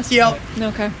on the bus? Yep.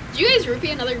 Okay. Did you guys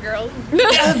roopie another girl?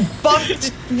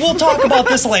 But we'll talk about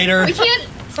this later. We can't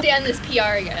stand this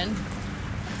PR again.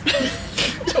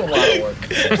 It's a lot of work.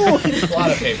 A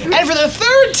lot of paper. And for the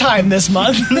 3rd time this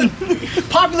month,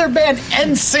 popular band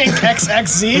NSYNC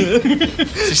XXZ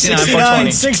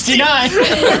 69 69.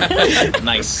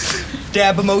 Nice.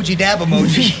 Dab emoji, dab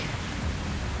emoji.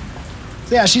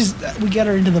 So yeah, we get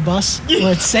her into the bus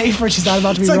where it's safe, where she's not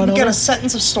about to be It's like run we over. get a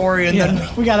sentence of story and Yeah, then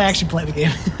we gotta actually play the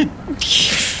game.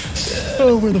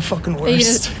 oh, we're the fucking Are you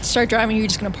worst. gonna start driving? Or you're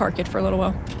just gonna park it for a little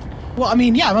while. Well, I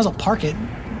mean, yeah, I might as well park it.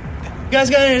 You guys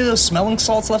got any of those smelling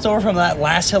salts left over from that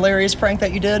last hilarious prank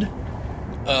that you did?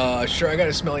 Sure, I got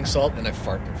a smelling salt and I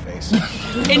fart in her face.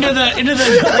 into the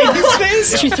lady's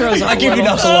face. She throws up. I give you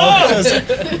little. knuckle.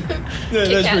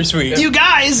 That's Kat. pretty sweet. You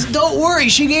guys, don't worry.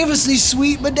 She gave us these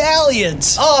sweet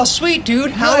medallions. Oh, sweet, dude.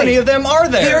 How Right. many of them are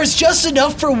there? There's just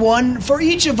enough for one for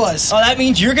each of us. Oh, that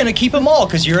means you're gonna keep them all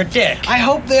because you're a dick. I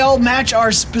hope they all match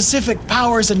our specific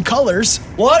powers and colors.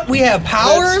 What? We have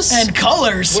powers? And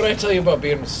colors. What did I tell you about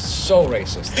being so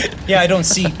racist? Yeah, I don't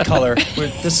see color.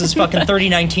 This is fucking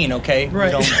 3019, okay?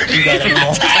 Right. We don't do that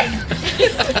anymore.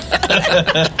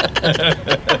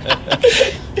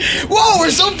 Whoa,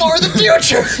 we're so far in the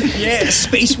future. Yeah,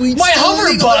 space weed. My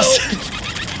hover bus.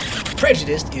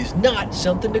 Prejudice is not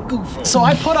something to goof on. So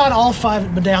I put on all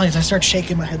 5 medallions. I start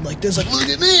shaking my head like this, like, Look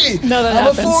at me. No, that I'm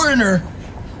happens. a foreigner.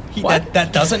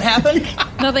 That doesn't happen?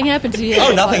 Nothing happened to you.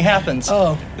 Oh, nothing happens.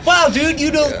 Oh. Wow, dude,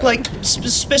 you look like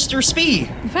Mr. Spee.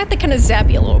 In fact, they kind of zap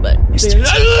you a little bit.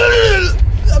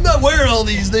 I'm not wearing all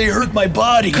these. They hurt my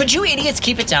body. Could you idiots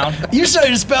keep it down? You're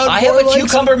starting to spout I have more a like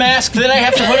cucumber mask that I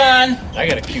have to put on. I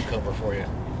got a cucumber for you.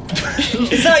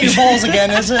 It's not your balls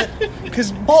again, is it?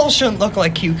 Because balls shouldn't look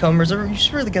like cucumbers. You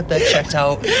should really get that checked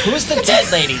out. Who's the dead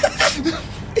lady?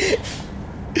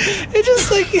 It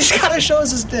just like he's gotta show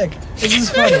us his dick. This is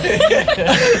funny.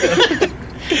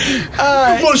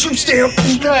 mushroom stamp.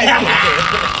 Right.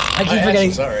 I My keep ass forgetting.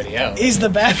 is already out. He's the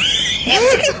bad.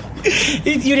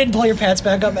 You didn't pull your pants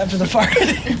back up after the fart.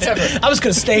 I was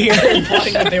gonna stay here.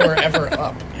 Implying that they were ever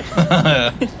up.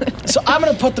 So I'm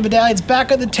gonna put the medallions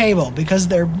back on the table because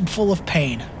they're full of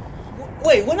pain.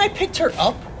 Wait, when I picked her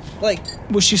up, like,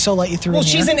 Was she so light you threw well, in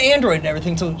the she's air? an android and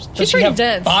everything, so does She's she pretty have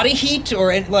dense. body heat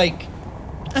or, like...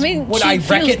 I mean, Would she I wreck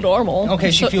feels it? normal.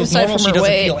 Okay, she So- feels aside normal. from She her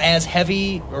doesn't weight. feel as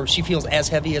heavy, or she feels as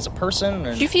heavy as a person.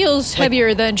 Or, She feels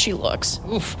heavier than she looks.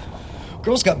 oof,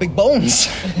 girl's got big bones.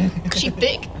 She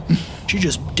big. She's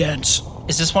just dense.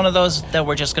 Is this one of those that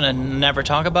we're just gonna never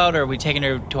talk about, or are we taking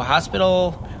her to a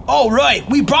hospital? All right,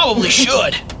 we probably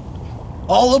should.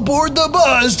 All aboard the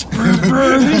bus.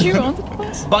 Did you on the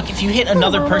bus? Buck, if you hit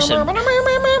another person,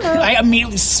 I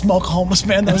immediately smoke a homeless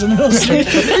man that was in the middle of the street.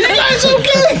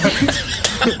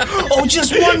 Oh,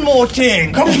 just one more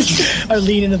thing. Come on. I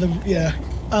lean into the yeah.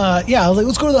 I was like,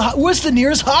 let's go to the. Where's the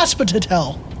nearest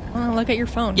hospital? Oh, look at your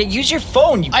phone. yeah, use your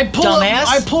phone, you I pull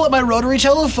dumbass. up my rotary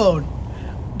telephone.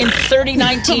 In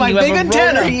 3019, My you big have a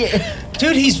antenna. rotary.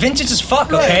 Dude, he's vintage as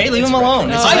fuck, okay? Leave him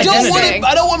alone. It's I his don't identity.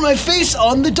 I don't want my face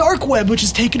on the dark web, which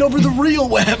has taken over the real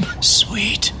web.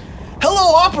 Sweet.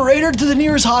 Hello, operator, to the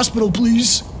nearest hospital,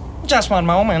 please. Just one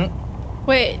moment.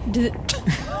 Wait,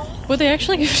 would they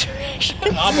actually give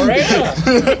directions?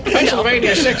 Operator!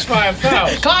 Pennsylvania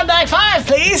 65000. Contact 5,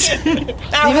 please.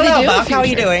 Hello, do Buck. in How are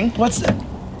you future. doing? What's that?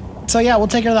 So yeah, we'll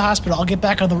take her to the hospital. I'll get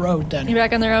back on the road then. You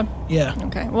back on the road? Yeah.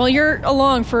 Okay. Well, you're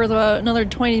along for about another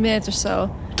 20 minutes or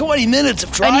so. 20 minutes of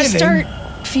And driving. you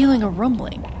start feeling a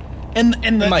rumbling. In the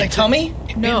In my like, tummy?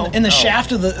 No. in the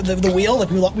shaft of the wheel, like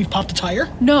we've popped a tire.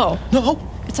 No. No,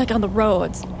 It's like on the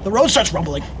roads. the road starts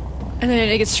rumbling. And then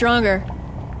it gets stronger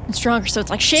and stronger. So it's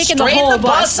like shaking the Straighten whole the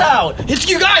bus out. It's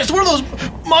you guys. It's one of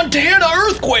those Montana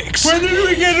earthquakes. When did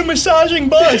we get a massaging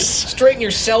bus? Straighten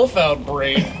yourself out,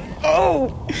 brain.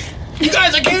 Oh, you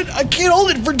guys, I can't hold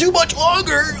it for too much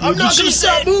longer. I'm not gonna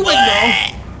stop moving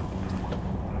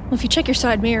though. Well, if you check your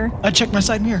side mirror, I checked my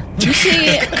side mirror. you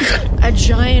see a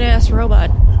giant ass robot.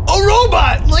 A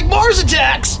robot, like Mars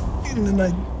Attacks. And then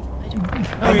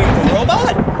A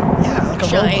robot? yeah, like a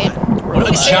Giant. robot.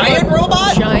 A giant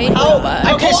robot? Giant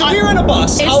robot. Okay, so we're in a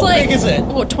bus. It's How like, big is it?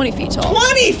 20 feet tall.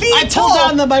 20 feet I tall. pulled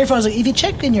down the microphone. I was like, if you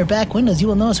check in your back windows, you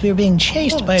will notice we are being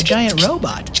chased by a giant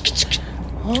robot.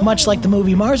 Much like the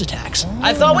movie Mars Attacks.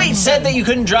 I thought we said that you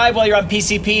couldn't drive while you're on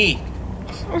PCP.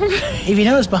 If you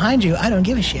notice behind you, I don't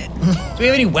give a shit. Do we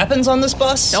have any weapons on this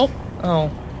bus? Nope.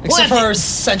 Oh. Except for our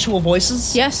sensual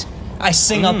voices? Yes. I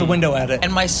sing out the window at it.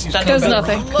 And my Does stethoscope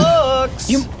nothing.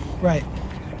 looks. Right.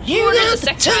 You got the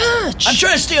touch. I'm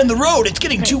trying to stay on the road. It's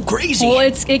getting too crazy. Well,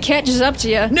 it catches up to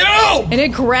you. No! And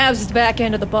it grabs the back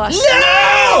end of the bus.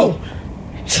 No!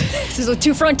 So the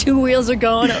 2 front 2 wheels are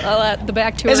going. The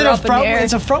back 2 Is are it a up in the front? air.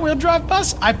 It's a front-wheel drive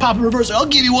bus. I pop in reverse. I'll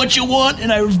give you what you want,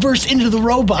 and I reverse into the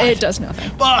robot. It does nothing.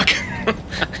 Fuck.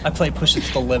 I play push it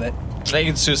to the limit.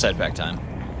 Making suicide pact time.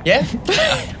 Yeah?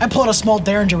 I pull out a small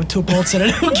Derringer with 2 bullets in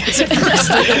it. Who gets it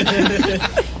first?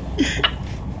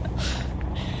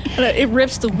 And it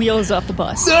rips the wheels off the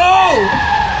bus. No!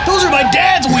 Those are my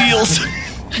dad's wheels.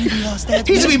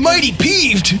 He's gonna be mighty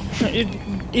peeved.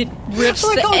 It rips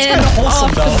like, the oh, it's end kinda wholesome,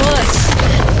 off though. the bus.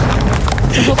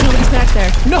 I hope nobody's back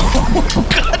there. No.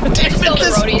 God damn Still it. the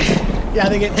This. roadies. Yeah,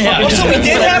 they get. Yeah. Oh, so we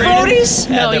did have roadies?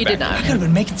 No, you did not. I could have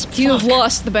been making some. You have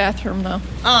lost the bathroom, though.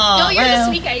 No, you're well.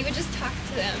 the sweet guy. You would just talk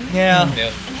to them Yeah. Yeah.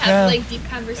 and have like deep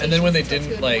conversations. And then when they until 2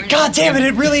 didn't, in the like- morning. God damn it,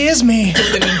 it really is me.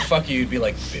 If they didn't fuck you, you'd be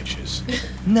like, bitches.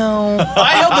 No. I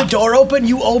held the door open.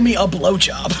 You owe me a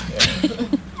blowjob.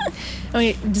 I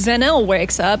mean, Zenel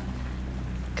wakes up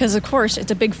because, of course,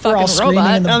 it's a big We're all fucking screaming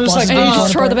robot, in the I'm just bus. like, and you oh.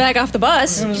 just tore the bag off the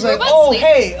bus. It was like, Robots oh, sleep.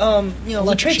 hey,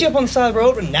 we traced you up on the side of the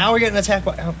road, and now we're getting attacked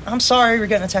by. I'm sorry, we're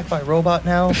getting attacked by a robot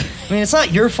now. I mean, it's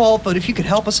not your fault, but if you could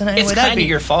help us in any It's way, that'd kind be of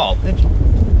your fault.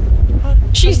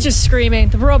 She's just screaming.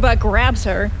 The robot grabs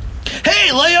her.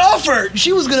 Hey, lay off her.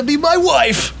 She was gonna be my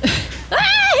wife.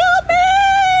 Help me!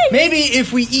 Maybe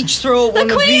if we each throw one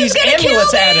of Queen's these gonna kill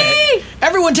amulets me! at it.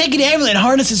 Everyone take an amulet and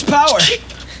harness its power.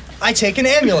 I take an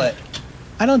amulet.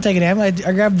 I don't take an amulet.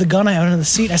 I grab the gun I have under the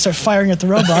seat and I start firing at the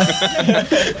robot.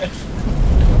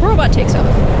 Robot takes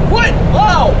off. What?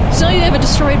 Wow! So now you have a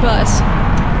destroyed bus.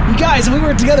 You guys, if we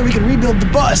work together, we could rebuild the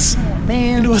bus.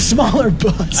 Man, into a smaller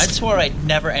bus. I swore I'd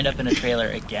never end up in a trailer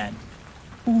again.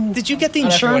 Did you get the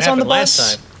Not after what insurance on the happened bus?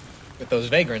 last time with those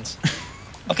vagrants.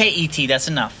 Okay, E.T., that's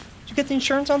enough. Did you get the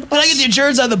insurance on the Did bus? I get the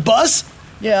insurance on the bus?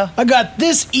 Yeah. I got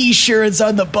this insurance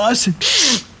on the bus.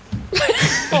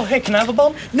 Oh, hey, can I have a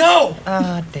bump? No!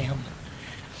 Ah, damn.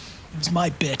 It's my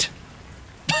bit.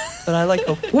 But I like.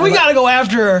 Well, we gotta go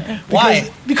after her. Why?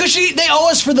 Because they owe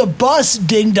us for the bus,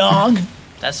 ding dong.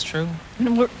 That's true.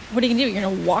 And what are you gonna do? You're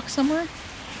gonna walk somewhere?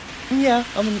 Yeah,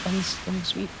 I'm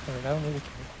sweet. I don't really care.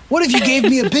 What if you gave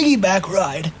me a piggyback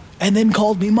ride and then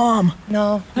called me mom?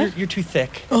 No, you're too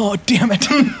thick. Oh, damn it.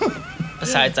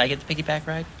 Besides, I get the piggyback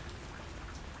ride.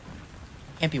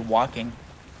 Can't be walking. Do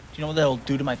you know what that'll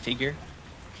do to my figure?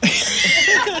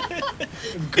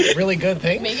 Really good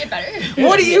thing. Make it better.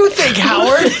 What do you think,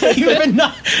 Howard? You've been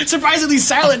not surprisingly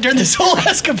silent during this whole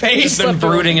escapade. Just been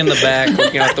brooding in the back,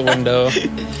 looking out the window.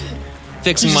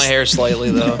 Fixing my hair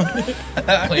slightly, though.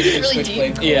 really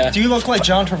deep. Yeah. Do you look like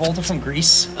John Travolta from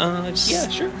Grease? Yeah,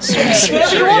 sure.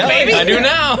 Whatever you want, baby. I do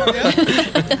now.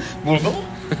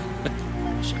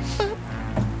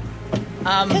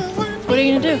 What are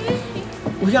you gonna do?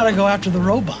 We gotta go after the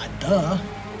robot, duh.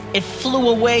 It flew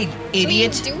away,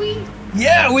 idiot. Do we?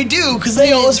 Yeah, we do, because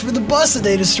they owe us for the bus that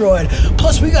they destroyed.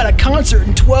 Plus, we got a concert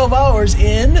in 12 hours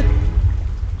in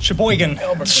Sheboygan.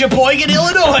 Sheboygan,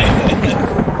 Illinois.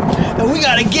 And we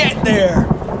gotta get there.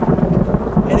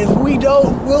 And if we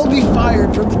don't, we'll be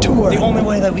fired from the tour. The only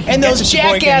way that we can And get those to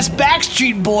Sheboygan- jackass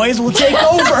Backstreet Boys will take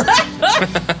over. All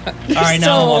right, now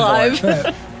Still I'm on alive.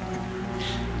 board.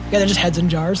 Yeah, they're just heads in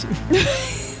jars.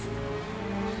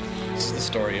 This is the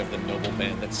story of the noble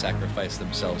man that sacrificed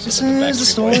themselves. This so that is the Backstreet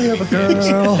story Boys of a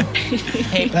girl.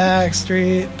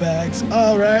 Backstreet Backs.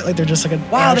 All right, like they're just like a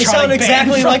Wow, they animatronic sound band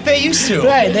exactly from- like they used to.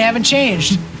 Right, they haven't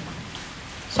changed.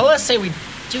 So let's say we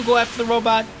do go after the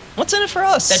robot What's in it for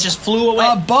us? that just flew away.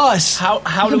 A bus. how you do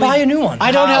can we buy a new one.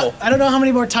 I don't How? know. I don't know how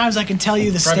many more times I can tell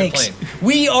you the Private stakes. plane.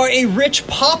 We are a rich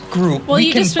pop group. Well, we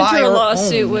you can just went buy through a our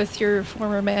lawsuit own. with your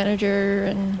former manager,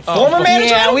 and Former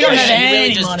manager? Yeah, we don't have He any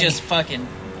really money. just fucking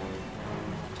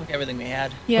took everything we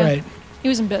had. yeah, Right. he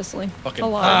was embezzling Fucking- a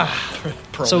lot.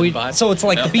 So it's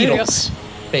like the There you go. Beatles,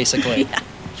 basically.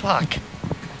 Fuck.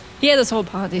 He had this whole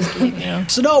Ponzi scheme, you know.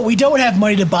 So no, we don't have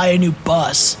money to buy a new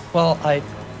bus. Well,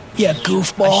 Yeah,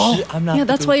 goofball. I'm not. Yeah, the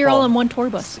that's why you're all goofball. on one tour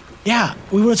bus. Yeah,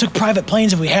 we would have took private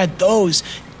planes if we had those.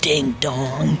 Ding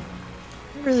dong.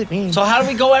 What really mean? So how do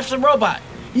we go after the robot?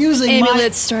 Using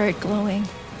Amulets start glowing.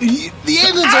 the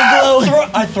amulets are glowing.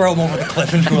 I throw him over the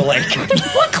cliff into a lake.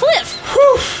 What cliff?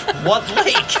 What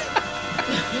lake?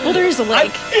 Well, there is a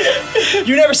lake.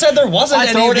 You never said there wasn't I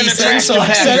any throw of it in these the things, so trash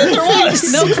I said there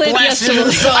was. No cliff, yes to the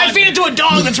lake. I feed it to a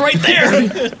dog that's right there.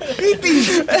 And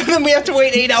then we have to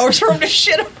wait 8 hours for him to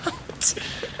shit him out.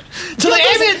 So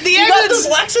the You got amulets, this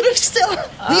laxative still?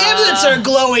 the amulets are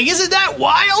glowing. Isn't that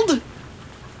wild?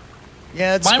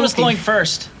 Yeah, it's Mine was spooky. glowing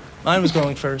first. Mine was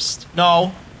glowing first.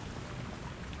 No.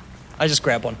 I just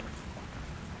grabbed one.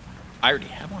 I already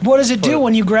have one. What does it do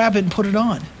when you grab it and put it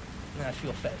on? And I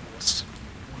feel fabulous.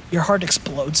 Your heart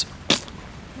explodes.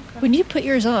 When you put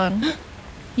yours on,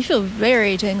 you feel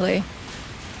very tingly.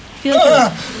 You feel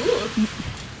like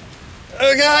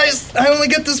Guys, I only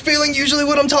get this feeling usually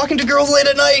when I'm talking to girls late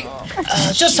at night.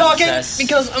 Just talking Jesus.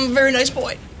 because I'm a very nice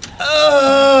boy.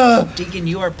 Deacon,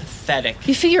 you are pathetic.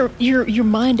 you feel your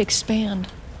mind expand.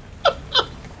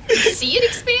 See it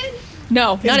expand?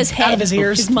 No, not his head. out of his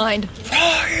ears. His mind.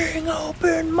 Prying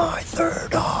open my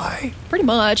third eye. Pretty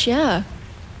much, yeah.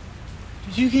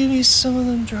 Did you give me some of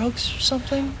them drugs or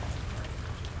something?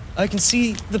 I can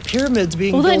see the pyramids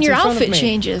being Well, built then your in front of outfit me.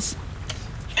 changes.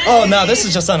 Oh, no, this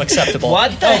is just unacceptable.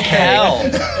 What the hell?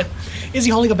 Is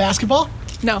he holding a basketball?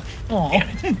 No. Oh,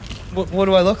 What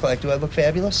do I look like? Do I look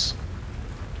fabulous?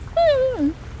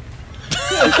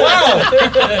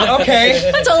 Wow. Okay.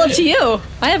 That's all up to you.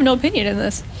 I have no opinion in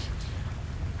this.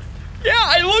 Yeah,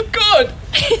 I look good.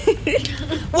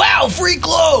 wow! Free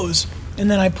clothes.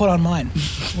 And then I put on mine,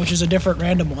 which is a different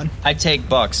random one. I take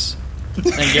Bucks and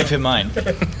give him mine.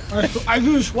 I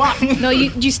do swap. No,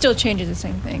 you still change it the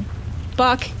same thing.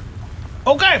 Buck,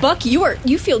 Okay. Buck,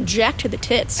 you feel jacked to the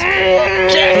tits.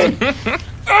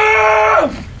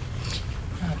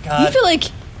 God. You feel like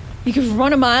you could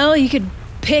run a mile. You could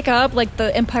pick up like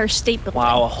the Empire State Building.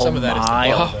 Wow, a whole Some of that is the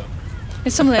mile. blow.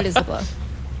 And some of that is the blow.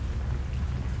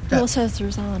 Who else has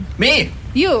theirs on? Me.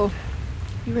 You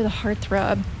were the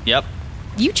heartthrob. Yep.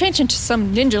 You changed into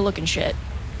some ninja-looking shit.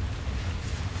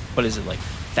 What is it, like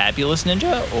Fabulous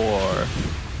Ninja or?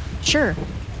 Sure.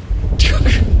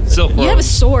 Silk You have a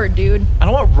sword, dude. I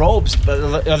don't want robes,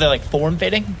 but are they like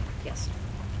form-fitting? Yes.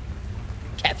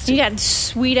 Cat You suit. got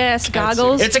sweet-ass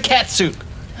goggles. It's a cat suit.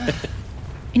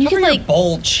 And you can like,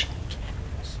 bulge.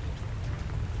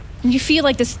 and you feel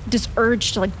like this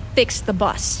urge to like fix the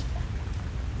bus.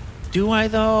 Do I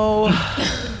though?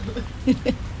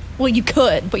 Well, you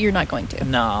could, but you're not going to.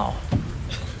 No.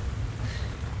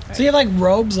 So you have like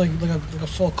robes, like a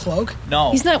full cloak.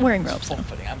 No. He's not wearing robes.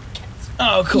 Form-fitting. I'm cat suit.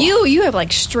 Oh, cool. You have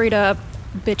like straight up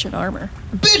bitchin' armor.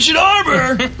 bitch in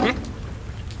armor.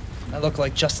 I look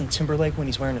like Justin Timberlake when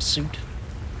he's wearing a suit.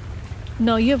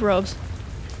 No, you have robes.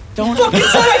 Don't. My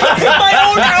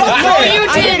own outfit!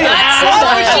 You did not say Oh,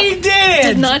 that. she did.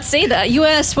 Did not say that. You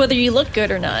asked whether you look good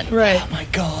or not. Right. Oh my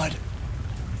god.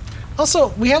 Also,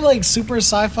 we have like super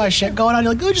sci-fi shit going on.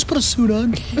 You're like, oh, just put a suit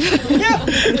on. Yeah.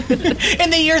 In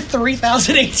the year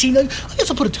 3018, like, I guess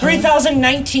I'll put a tie.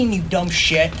 3019, you dumb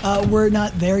shit. We're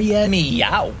not there yet.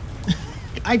 Meow.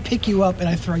 I pick you up and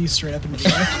I throw you straight up into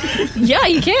the air. Yeah,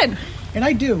 you can. And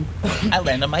I do. I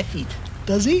land on my feet.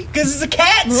 Does he? Because it's a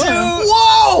cat suit!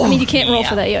 Whoa! I mean, you can't roll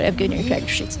for that. You gotta have good in your character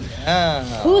sheets.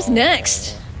 Who's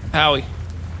next? Howie.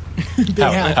 Big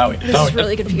Hal. This is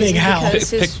really confusing Big Hal. because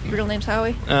his real name's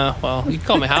Howie. Well, you can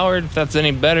call me Howard if that's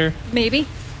any better. Maybe.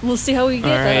 We'll see how we All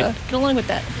right. get along with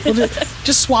that. We'll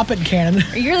just swap it in canon.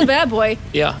 You're the bad boy.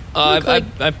 Yeah.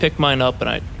 I pick mine up and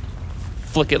I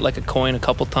flick it like a coin a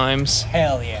couple times.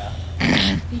 Hell yeah.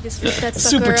 You just flip that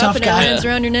Super sucker tough up and guy. it lands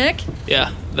around your neck.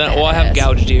 Yeah. Then, I have Badass.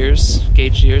 gauged ears.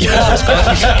 Gauged ears. I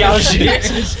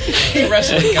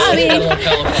mean,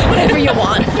 whatever you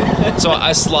want. So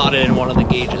I slot it in one of the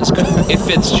gauges. It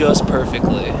fits just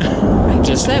perfectly. I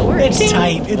guess that works. It's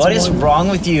tight. It's What is one- wrong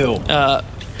with you?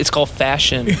 It's called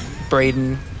fashion,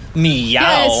 Braden. Meow.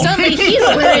 Yeah, it's something he's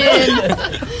wearing.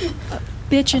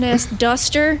 Bitchin' ass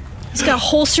duster. He's got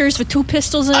holsters with 2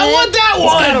 pistols in it. I want that He's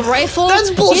one! got a rifle. That's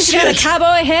He's got a bullshit.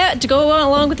 cowboy hat to go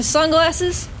along with the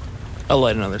sunglasses. I'll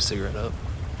light another cigarette up.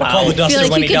 I'll call the I feel duster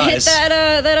like when you he can dies. hit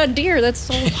that deer that's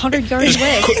 100 yards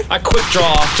away. I quick draw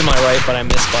off to my right, but I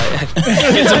miss by it.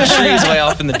 Some trees way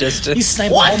off in the You distance.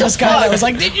 sniped the homeless guy that was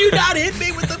like, did you not hit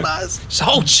me with the bus?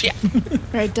 Oh shit!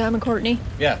 Right, Dom and Courtney.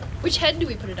 Yeah. Which head do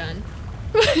we put it on?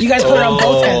 You guys put it on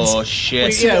both Oh heads.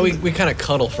 shit. Yeah, we kind of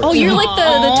cuddle first. Oh, you're like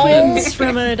the twins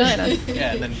from Dinah.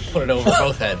 Yeah, and then put it over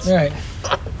both heads. All right.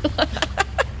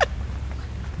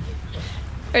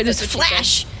 Right, there's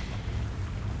Flash.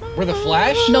 We're the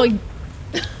Flash? No,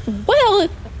 well,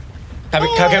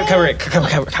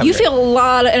 Cover. You feel a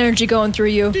lot of energy going through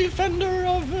you. Defender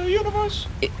of the universe.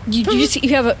 You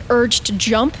have an urge to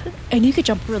jump, and you could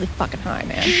jump really fucking high,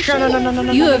 man.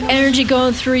 No. You have energy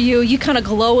going through you. You kind of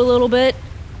glow a little bit.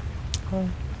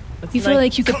 You feel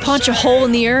like you could punch a hole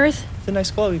in the earth. It's a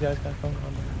nice glow you guys got going on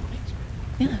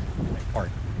there. Yeah. Art.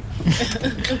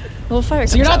 Well, fire.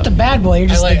 So you're not the bad boy. You're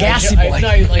just the gassy boy.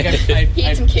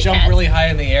 I some Kit jump Kats. really high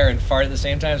in the air and fart at the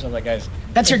same time. So I'm like, guys,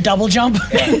 That's your double jump.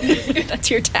 That's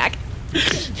your attack.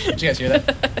 did you guys hear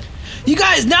that? You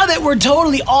guys, now that we're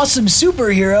totally awesome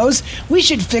superheroes, we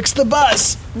should fix the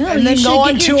bus No, and you then should go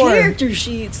on get your tour. character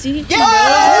sheet. See?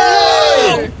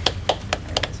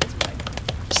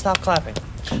 Stop clapping.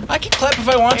 I can clap if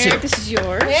I want Eric, to. this is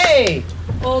yours. Hey!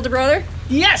 Older brother.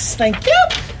 Yes, thank you.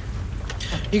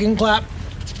 You can clap.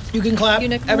 You can clap. You,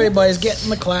 Nick. Everybody's getting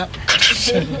the clap.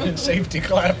 Safety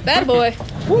clap. Bad boy.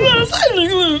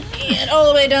 And all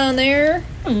the way down there.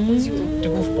 The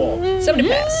goofball. 70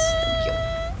 pass.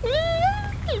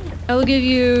 Thank you. I will give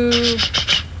you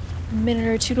a minute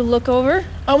or two to look over.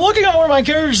 I'm looking at one of my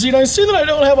character sheet. I see that I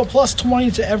don't have a plus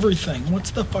 20 to everything.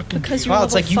 What's the fucking Because deal? you're Wow,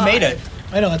 it's level like you made 5. it.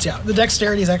 I know, that's, the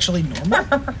dexterity is actually normal.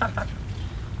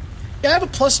 Yeah, I have a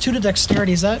plus 2 to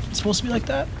dexterity. Is that supposed to be like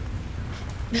that?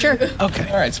 Sure. Okay.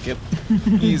 All right, Skip. I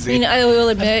Easy. mean, I will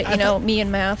admit, me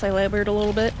and math, I labored a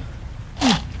little bit.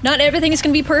 Not everything is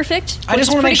going to be perfect. I but just it's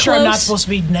want to make pretty sure I'm not close, supposed to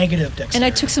be negative dexterity. And I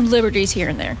took some liberties here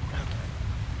and there.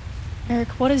 Eric,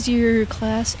 what is your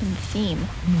class and theme?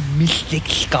 Mystic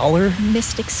Scholar.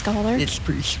 Mystic Scholar? It's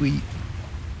pretty sweet.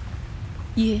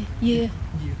 Yeah.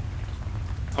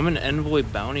 I'm an envoy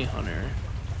bounty hunter.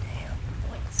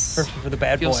 Perfect for the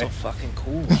bad Feels boy. so fucking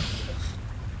cool.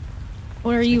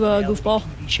 What are you, goofball?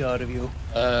 Each out of you.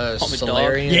 Call me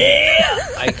Solarian. Yeah!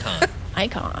 Icon.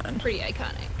 Icon. Pretty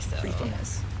iconic. So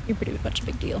Yes. You're pretty much a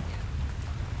big deal.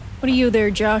 What are you there,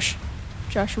 Josh?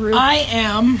 Josh Rue? I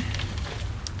am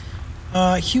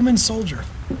human soldier.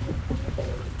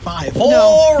 5.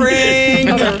 Boring!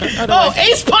 Oh,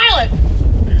 ace pilot!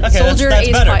 Okay, Soldier that's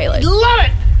Ace better. Pilot. Love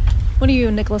it! What are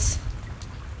you, Nicholas?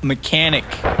 Mechanic,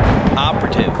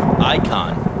 operative,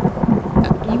 icon.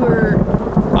 You were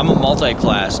I'm a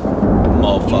multi-class the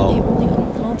mofo. only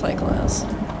multi-class.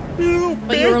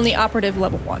 But you're only operative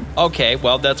level 1. Okay,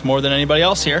 well, that's more than anybody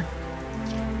else here.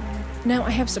 Now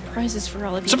I have surprises for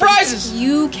all of you. Surprises!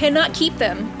 You cannot keep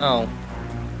them. Oh.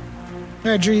 All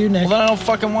right, Drew, you next. Well, then I don't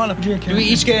fucking want to. Do we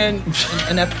each get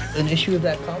an issue of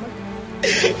that comic?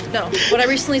 No, but I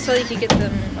recently saw you could get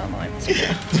them online. So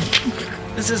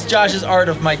This is Josh's art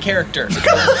of my character. Take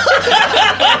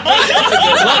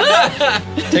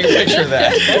a picture of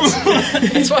that.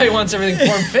 That's why he wants everything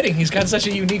form-fitting. He's got such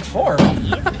a unique form.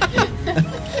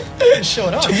 Show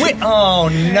it off. Oh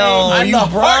no! I'm you the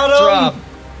brought heartthrob. him.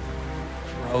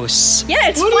 Gross. yeah,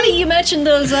 it's funny you mentioned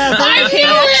those Burger King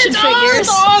action Oh, figures.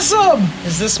 that's awesome!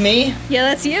 Is this me? Yeah,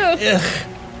 that's you. Ugh.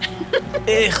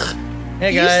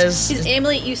 Hey guys. His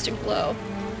amulet used to glow,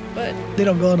 but They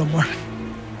don't go no more.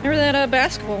 remember that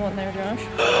basketball one there, Josh?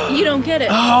 You don't get it.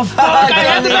 Oh, fuck! I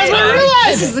had the best one This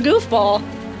realized! is the goofball.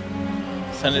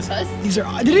 Send it. These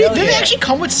are. Did they actually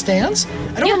come with stands?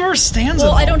 I don't remember stands.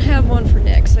 Well, at I all. don't have one for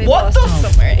Nick, so I What lost the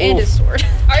it somewhere. And his sword.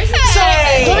 ours is So,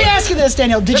 let me ask you this,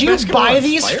 Daniel. Did you basketball buy on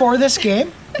these fire? for this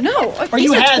game? No, Or these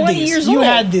you are had 20 these? years You old.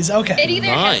 had these, okay. It either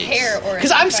Nice. has hair or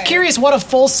Because I'm curious what a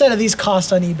full set of these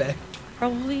cost on eBay.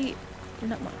 Probably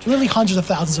not much. Really hundreds of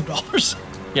thousands of dollars.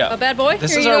 Yeah. A bad boy.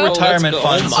 This Here is you our go. retirement Let's go.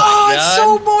 fund. Oh my Oh, it's God.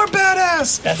 so more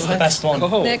badass! That's the best one.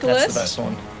 Oh, Nicholas. That's the best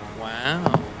one.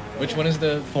 Wow. which one is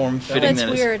the Form fitting That's that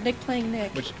is. weird. Nick playing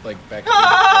Nick. which like back?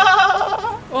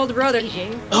 Older brother.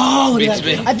 Oh, look at Beats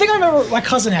that. me. I think I remember my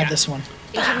cousin had this one.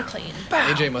 Asian McLean.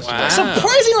 AJ must Wow. have.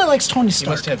 Surprisingly likes Tony He Stark.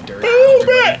 must have dirt.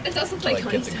 It does look like Like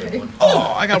Tony get the good Stark. one.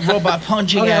 Oh, I got robot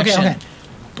punching Okay, action. okay.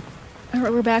 All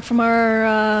right, we're back from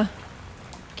our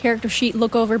character sheet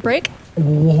look over break.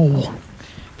 Whoa.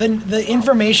 The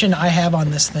information I have on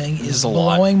this thing is a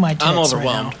lot. blowing my tits I'm right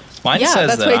overwhelmed. now. Mine Yeah, says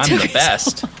that's that why it I'm took the so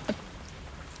best.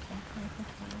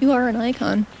 You are an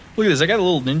icon. Look at this. I got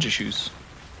little ninja shoes.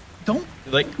 Don't.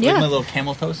 Like Yeah. my little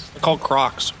camel toes. They're called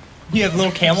Crocs. You have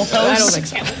little camel toes? I don't think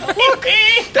so.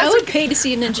 I would pay to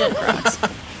see a ninja in Crocs.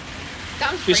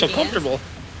 Sounds Be so freaky. comfortable.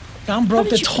 Don broke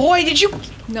the toy. Did you?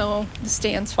 No, the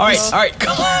stands. For All right, this. all right.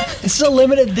 Come on. This is a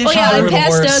limited edition. Oh yeah, We're I the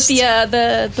passed out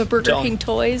worst. the Burger Dumb. King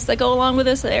toys that go along with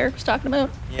this. That Eric was talking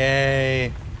about.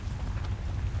 Yay.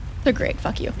 They're great.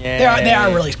 Fuck you. Yay. They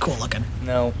are really cool looking.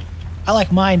 No. I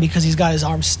like mine because he's got his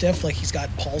arms stiff, like he's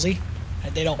got palsy.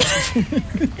 And they don't.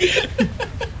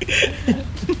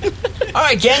 All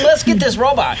right, gang. Let's get this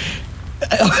robot.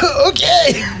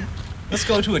 Okay. Let's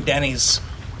go to a Denny's.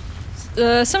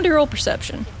 somebody roll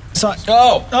perception. So,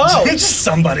 Oh, It's just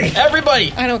somebody.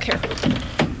 everybody, I don't care.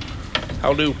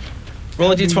 How do?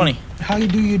 roll a d20. how you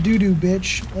do you do,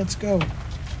 bitch? Let's go.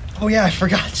 Oh yeah, I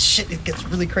forgot. Shit, it gets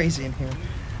really crazy in here.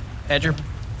 Add your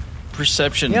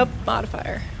perception. Yep.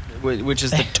 Modifier. Which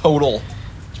is the total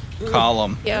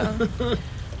column. Yeah.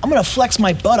 I'm gonna flex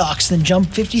my buttocks, then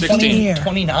jump 50 feet in the air.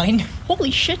 29.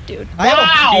 Holy shit, dude. I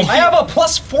have a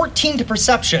plus 14 to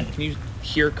perception. Can you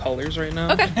hear colors right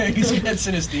now? Okay. He's got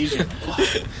synesthesia.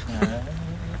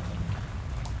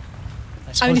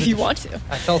 I mean, if you want to.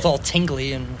 I felt all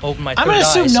tingly and opened my I'm third gonna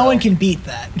assume eye, no so- one can beat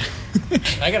that.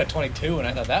 I got a 22, and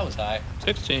I thought that was high.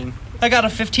 16. I got a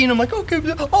 15. I'm like, okay.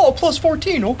 Oh, plus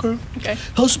 14. Okay. Okay.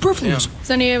 How superfluous? Does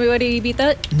everybody beat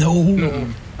that? No.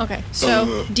 Okay.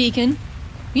 So, Deacon,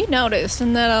 you noticed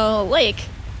in that lake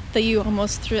that you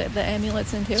almost threw the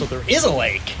amulets into. So there is a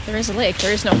lake. There is a lake.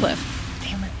 There is no cliff.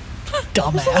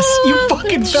 Dumbass. You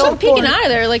fucking It's fell just peeking for it. out of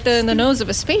there like the nose of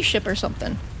a spaceship or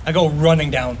something. I go running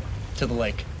down to the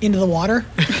lake. Into the water.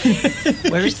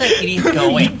 Where's that idiot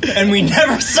going? And we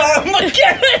never saw him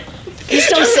again. Just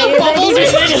don't say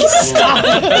it. Stop.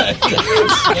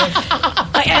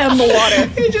 I am the water.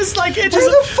 It just like it just.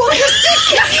 Where the fuck is Dick?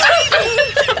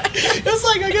 It's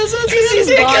like I guess that's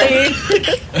his Body.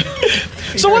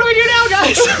 So what do we do now,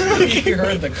 guys? You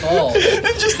heard the call.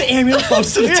 Just the amulet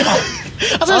close to the top.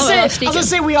 I was gonna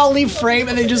say we all leave frame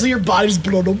and then just your bodies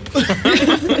blow up.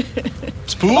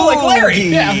 Oh, like Larry.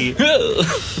 Yeah. Okay.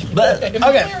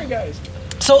 Larry, guys.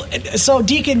 So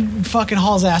Deacon fucking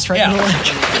hauls ass right in the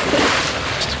lake.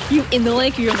 You in the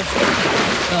lake or you're in the floor?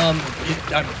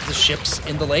 The ship's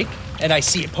in the lake, and I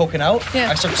see it poking out.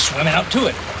 Yeah. I start swimming out to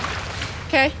it.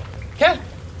 Okay. Yeah. You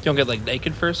don't get like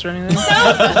naked first or anything?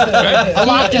 I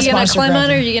locked You this gonna monster climb on grab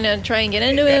it or him. you gonna try and get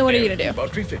into it? What are you gonna do? About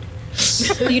 350.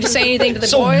 You just say anything to the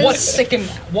So boys? what's sticking?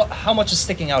 How much is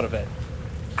sticking out of it?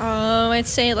 I'd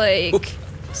say like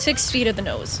 6 feet of the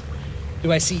nose.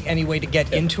 Do I see any way to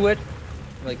get into it,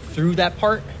 like through that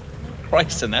part?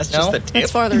 Christ, and that's No? just the tip.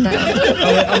 It's farther down.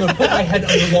 I'm gonna put my head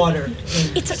underwater and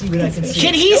see what I can see.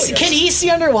 Can he see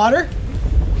underwater?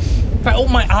 If I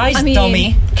open my eyes, I mean-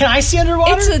 dummy. Can I see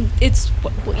underwater? It's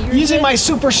what you're Using my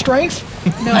super strength.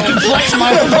 no. Flex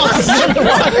my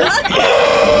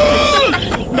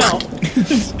No.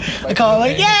 I call it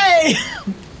like yay.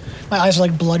 My eyes are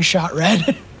like bloodshot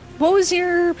red. What was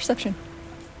your perception?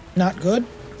 Not good.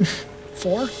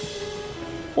 4.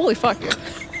 Holy fuck.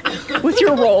 With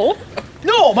your roll?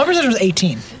 No, my perception was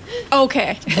 18.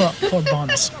 Okay. For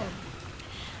bonus.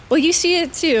 Well, you see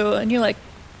it too, and you're like,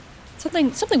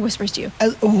 something whispers to you.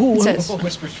 Ooh. It says,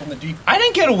 Whispers from the deep. I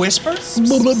didn't get a whisper.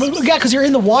 Yeah, because you're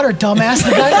in the water, dumbass.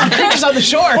 The creature's on the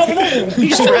shore. you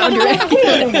just drowned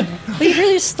already. But you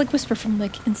really just like whisper from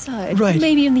like inside. Right.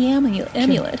 Maybe in the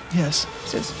amulet. Yes. It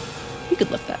says, you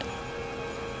could lift that.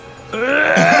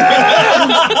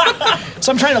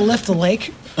 So I'm trying to lift the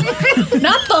lake.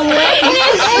 Not the leg.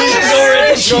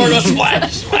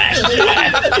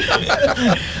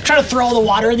 Trying to throw all the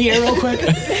water in the air real quick.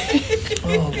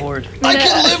 Oh Lord. I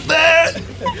can lift that.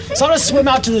 So I'm gonna swim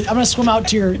out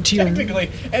to your. Technically,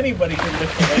 anybody can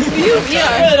lift it.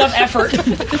 Yeah. Enough effort.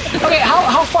 Okay,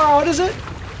 how far out is it?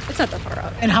 It's not that far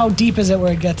out. And how deep is it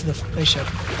where it get to the spaceship?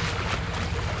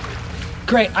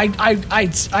 Great. I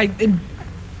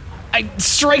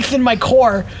strengthen my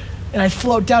core and I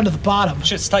float down to the bottom.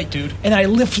 Shit's tight, dude. And I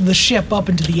lift the ship up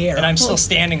into the air. And I'm still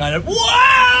standing on it.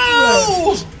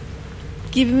 Whoa!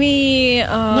 Give me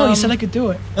no, you said I could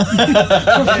do it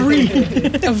for free.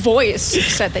 a voice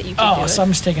said that you could do Oh, it. so I'm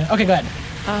mistaken. Okay, go ahead.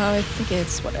 I think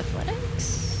it's what,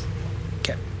 athletics?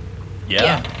 Okay,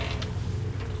 Yeah.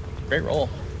 Great roll.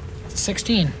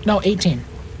 16. No, 18.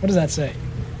 What does that say?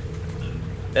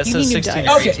 That You says need 16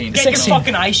 dice. or Okay. 18. Get your 16.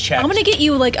 fucking eyes checked. I'm gonna get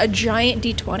you like a giant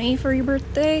D20 for your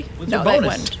birthday. What's no, your that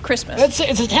bonus? went Christmas.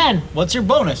 It's a 10. What's your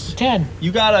bonus? 10.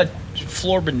 You got a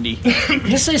floor bendy.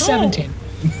 Just say 17.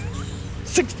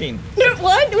 16. What?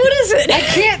 What is it?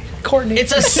 Can't coordinate.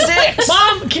 It's a 6.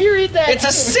 Mom, can you read that? It's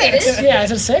a 6. Yeah,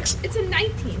 it's a 6. It's a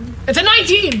 19. It's a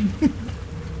 19.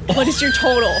 What is your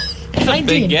total? 19.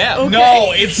 Big gap. Okay.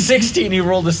 No, it's 16. He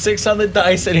rolled a 6 on the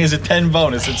dice and he has a 10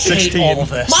 bonus. It's I hate 16. all of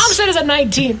this. Mom said it's a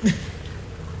 19.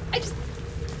 I just.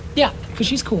 Yeah, because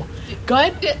she's cool. Go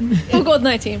ahead. We'll go with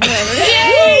 19. Whatever.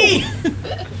 Yay!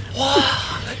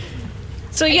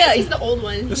 So yeah, He's the old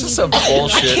one. This is some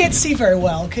bullshit. I can't see very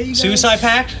well. Okay, you guys? Suicide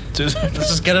pact? Let's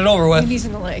just get it over with. he's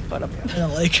in the lake, but up. In the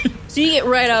lake. So you get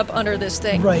right up under this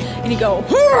thing, Right. And you go,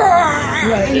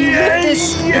 Right. and you lift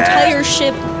this entire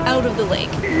ship out of the lake.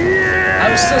 I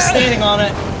was still standing on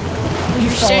it.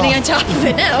 You're standing on top of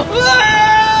it now.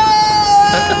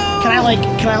 Can I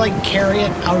like carry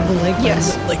it out of the lake?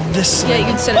 Yes. Like this. Yeah, you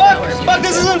can set it down wherever you Fuck, want.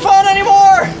 this isn't fun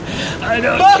anymore! I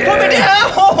don't Fuck, put me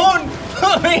down!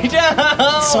 Put me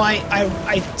down! So I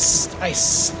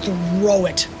throw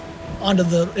it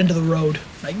into the road.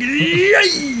 Like,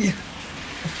 I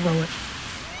throw it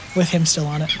with him still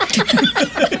on it.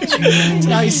 So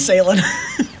now he's sailing.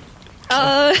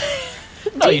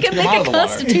 No, You can make a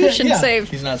Constitution Yeah. save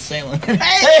He's not sailing. or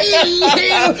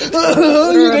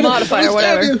a modifier,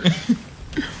 whatever.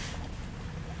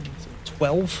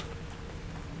 12.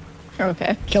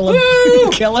 Okay. Kill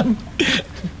him. Kill him.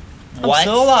 What? I'm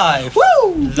still alive.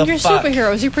 Woo! The You're fuck?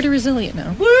 superheroes. You're pretty resilient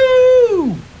now.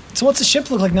 Woo! So what's the ship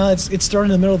look like now? It's thrown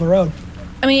in the middle of the road.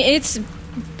 I mean, it's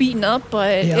beaten up,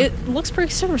 but Yeah. it looks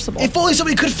pretty serviceable. If only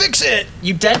somebody could fix it.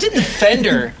 You dented the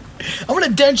fender. I'm gonna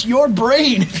dent your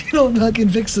brain if you don't fucking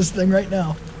fix this thing right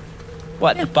now.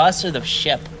 What, the bus or the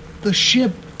ship? The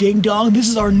ship, ding dong. This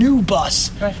is our new bus.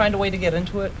 Can I find a way to get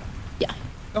into it? Yeah.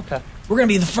 Okay. We're gonna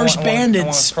be the first I wanna- band I in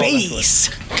wanna crawl into it. space.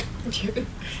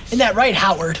 Isn't that right,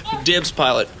 Howard? Dibs,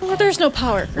 pilot. Well, there's no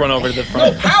power. Run over to the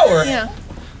front. Power! Yeah.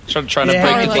 Trying to Yeah.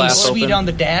 break the Anything glass Sweet open. on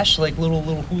the dash, like little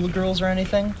hula girls or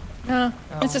anything? No,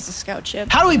 it's just a scout ship.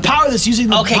 How do we power this using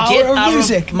the Okay, power get of out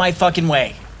music? of my fucking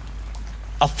way.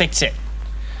 I'll fix it.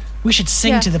 We should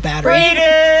sing Yeah. to the battery.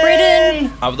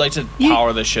 Brayden, I would like to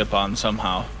power the ship on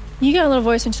somehow. you got a little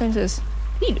voice and says,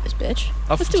 "You do this, bitch.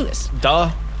 Let's do this."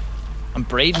 Duh. I'm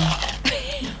Braden.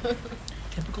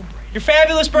 You're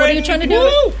fabulous, Brady. What are you trying to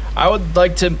do? I would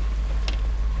like to.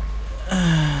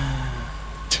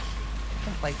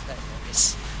 Like that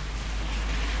noise.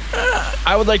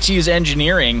 I would like to use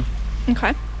engineering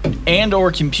Okay. and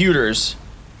or computers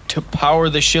to power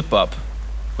the ship up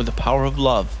with the power of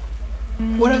love.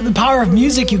 What the power of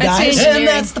music, you I'd say guys? engineering. And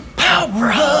that's the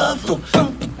power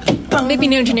of. Make me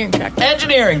an engineering check.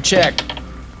 Engineering check.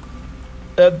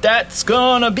 That's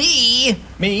gonna be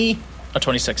me. A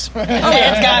 26. It's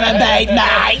gonna be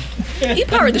night. You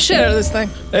powered the shit out of this thing.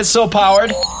 It's so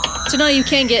powered. So now you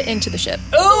can get into the ship.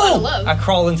 Ooh! love. I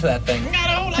crawl into that thing.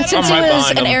 And since right it was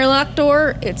behind an him. airlock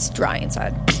door, it's dry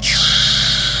inside.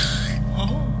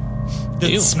 Does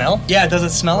Ew. it smell? Yeah, does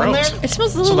it smell in there? Gross. It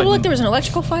smells a little like there was an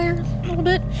electrical fire, a little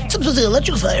bit. Sometimes the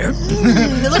electrical fire.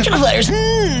 Electrical fires. They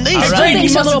All right. Right,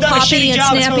 Things you a must little have done a poppy shitty and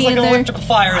job. It snappy smells like in an there. electrical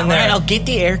fire in there. get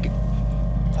the air.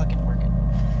 Fucking working.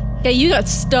 Yeah, you got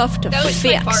stuff to That was my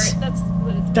fix. part. That's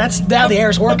what it's. That's now the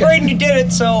air's Well, working. Braden, you did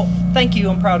it, so thank you.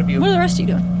 I'm proud of you. What are the rest of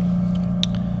you doing?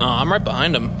 I'm right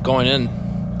behind him, going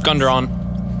in. Gun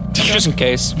drawn. Just in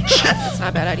case. That's not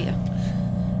a bad idea.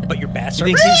 But your bats He are.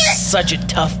 thinks he's such a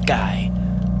tough guy.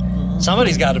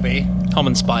 Somebody's got to be.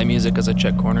 Humming spy music as I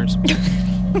check corners.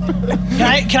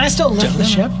 Can I still lift the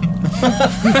ship?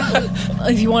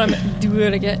 If you want to do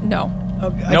it again, no.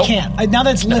 Okay, I Nope. can't. Now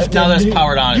that it's lifted. Now that's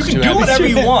powered on. You It's can too do heavy. whatever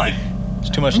you want. It's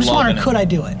too much I'm just love in wondering, it. could I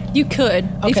do it? You could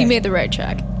if Okay. you made the right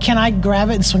check. Can I grab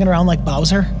it and swing it around like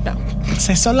Bowser? No.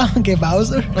 Say so long, okay,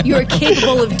 Bowser. You are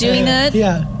capable of doing that,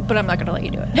 Yeah. but I'm not going to let you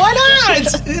do it. Why not?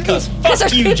 Because there's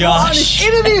fuck you, people Josh.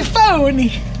 It'll be fun.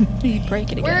 You'd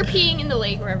break it We're again. peeing in the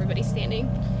lake where everybody's standing.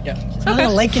 It's not a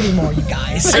lake anymore, you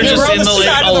guys. They're just on in the the lake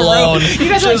side of the road. alone. You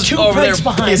guys are like Just two over there breaks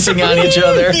behind. pissing on each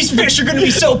other. These fish are going to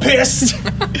be so pissed.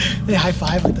 They high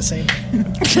five at the same.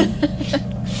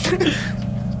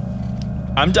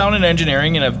 I'm down in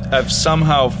engineering, and I've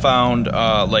somehow found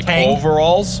like Tang.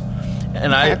 overalls,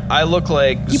 and I look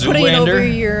like You putting it over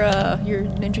Zoolander. your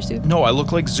ninja suit? No, I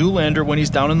look like Zoolander when he's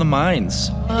down in the mines.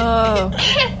 Oh.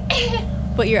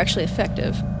 But you're actually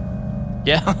effective.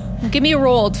 Yeah. Give me a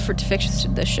roll to fix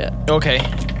this shit. Okay.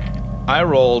 I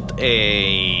rolled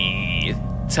a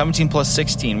 17 plus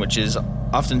 16, which is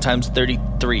oftentimes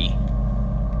 33.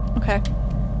 Okay.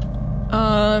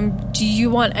 Do you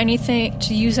want anything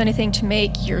to use anything to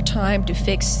make your time to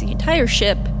fix the entire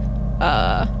ship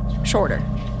shorter?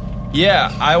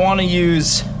 Yeah, I want to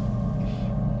use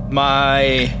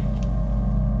my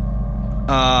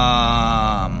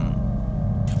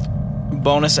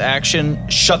bonus action.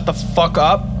 Shut the fuck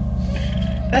up.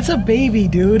 That's a baby,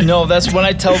 dude. No, that's when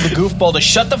I tell the goofball to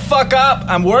shut the fuck up.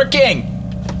 I'm working.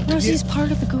 Rosie's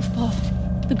part of the goofball.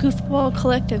 The goofball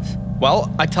collective.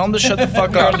 Well, I tell him to shut the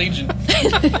fuck up,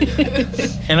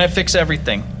 and I fix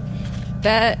everything.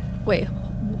 Wait,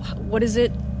 what does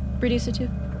it reduce it to?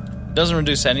 Doesn't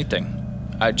reduce anything.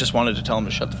 I just wanted to tell him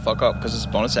to shut the fuck up because it's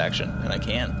bonus action, and I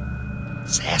can.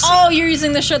 Sassy. Oh, you're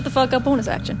using the shut the fuck up bonus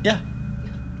action. Yeah.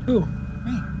 Who?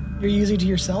 You're using it to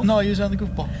yourself? No, I use it on the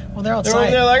goofball. Well, they're They're over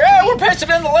outside. there like, hey, we're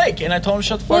pissing in the lake, and I told him to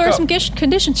shut the Well, fuck there are up. some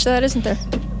conditions to that, isn't there?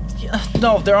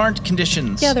 No, there aren't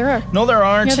conditions. Yeah, there are. No, there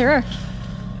aren't. Yeah, there are.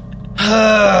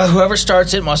 Whoever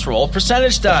starts it must roll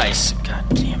percentage dice. God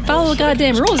damn it. Follow the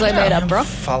goddamn rules I made up, bro.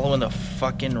 Following the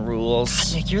fucking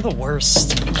rules. Nick, you're the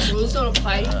worst. Rules don't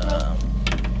apply.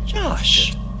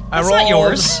 Josh. That's not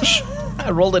yours.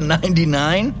 I rolled a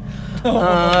 99.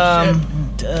 I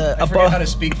forgot how to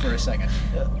speak for a second.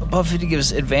 Above 50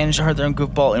 gives advantage to Heartthorn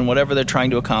Goofball in whatever they're trying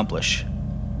to accomplish.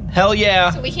 Hell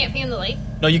yeah. So we can't pee in the lake?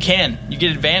 No, you can. You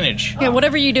get advantage. Yeah,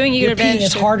 whatever you're doing, you Your get peeing advantage.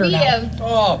 is harder now. Yeah.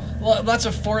 Oh, well, lots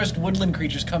of forest woodland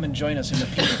creatures come and join us in the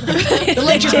pee. The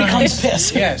lake just becomes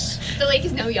piss. Yes. The lake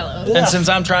is now yellow. And since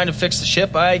I'm trying to fix the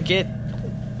ship, I get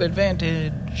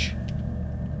advantage.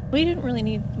 We didn't really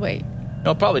need. Wait.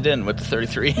 No, probably didn't with the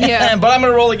 33. Yeah. But I'm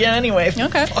going to roll again anyway.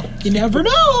 Okay. You never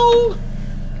know.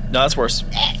 No, that's worse.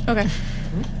 Okay.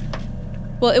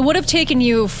 Well, it would have taken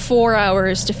you 4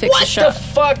 hours to fix the What ship. the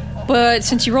fuck? But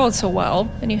since you rolled so well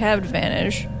and you have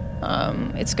advantage,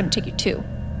 it's going to take you 2.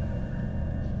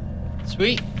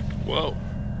 Sweet. Whoa.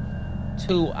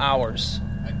 2 hours.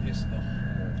 I pissed them.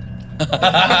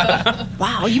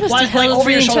 Wow, you must Like, have held over for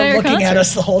the your shoulder entire looking concert. at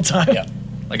us the whole time. Yeah.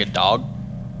 Like a dog?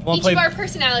 Want Each to of play our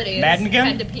personalities Madden again?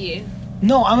 had to pee.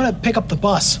 No, I'm going to pick up the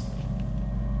bus.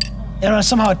 And I'm going to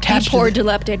somehow attach Poor it.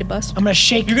 dilapidated bus. I'm going to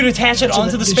shake. You're going to attach it To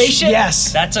onto the the spaceship?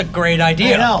 yes. That's a great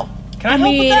idea. I know. Can I I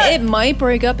help with mean, that? it might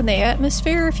break up in the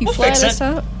atmosphere if you We'll fly fix this it.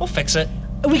 out. We'll fix it.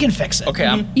 We can fix it. Okay,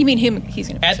 I'm You mean him? He's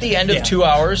going to at the end of Yeah. 2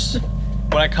 hours,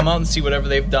 when I come out and see whatever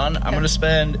they've done, I'm going to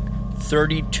spend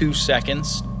 32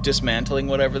 seconds dismantling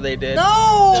whatever they did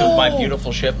No! to my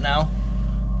beautiful ship now.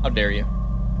 How dare you?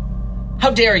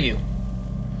 How dare you?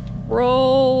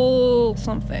 roll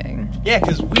something. Yeah,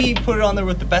 because we put it on there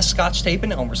with the best Scotch tape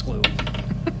and Elmer's glue.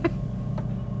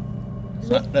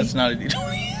 That's not a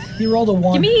D20. You rolled a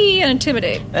 1. Give me an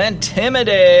intimidate.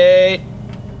 Intimidate.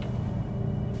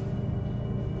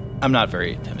 I'm not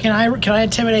very intimidated. Can I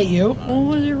intimidate you? Well,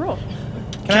 what is your roll?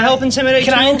 Can I help intimidate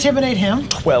Can you? I intimidate him?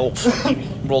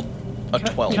 12. Rolled a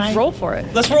 12. Can I- Roll for it.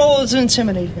 Let's roll to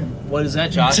intimidate him. What is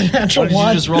that, Josh? It's a natural what did one.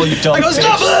 you just roll, you dumb I go,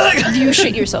 bitch? stop! You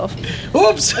shit yourself.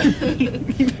 Oops!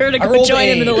 You better I go rolled join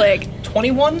him in the a lake.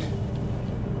 21?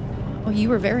 Oh, you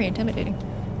were very intimidating.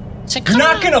 You're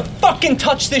not gonna fucking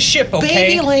touch this ship, okay?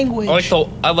 Baby language.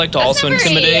 I like to also not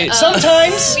very, intimidate.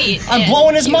 Sometimes sweet I'm and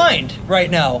blowing his cute. mind right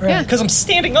now. Yeah. Because I'm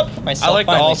standing up for myself. I like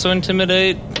to finally. also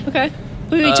intimidate Okay.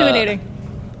 Who are you intimidating?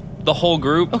 the whole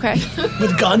group. Okay.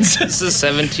 With guns. This is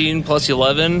 17 plus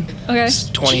 11. Okay. It's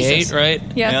 28, Jesus. right?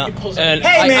 Yeah. And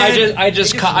Hey, man. I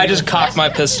just cocked my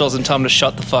pistols and tell them to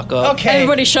shut the fuck up. Okay.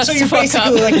 Everybody shuts so the you're fuck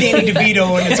basically up. like Danny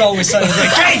DeVito and it's always sunny. It's like,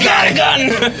 hey, got a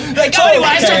gun! Like, Tell me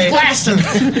why I okay.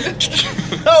 start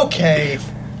blasting. Okay.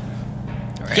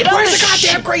 Get on Where's the the goddamn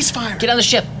ship. grace fire? Get on the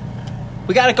ship.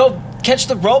 We gotta go catch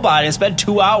the robot. It's been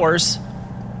 2 hours.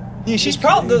 Yeah, she's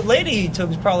probably, the lady he took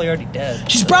was probably already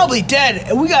dead. She's probably dead,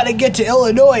 and we gotta get to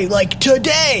Illinois, like,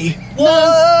 today.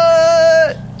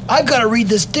 What? I've gotta read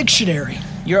this dictionary.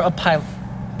 You're a pilot.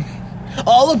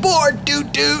 All aboard,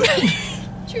 doot.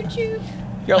 Choo choo.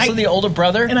 You're also the older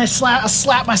brother. And I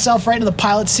slap myself right into the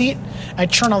pilot seat. I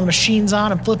turn all the machines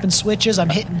on. I'm flipping switches. I'm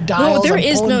hitting dials. No, there I'm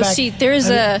is pulling no back. seat. There is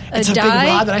a It's a big die.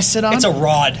 rod that I sit on. It's a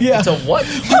rod. Yeah. It's a what?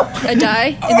 A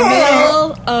die in the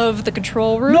middle of the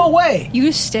control room. No way.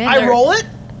 You stand I there. roll it.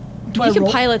 Do I You can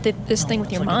roll? pilot this thing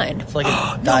with your mind. It's like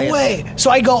a No way. So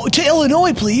I go to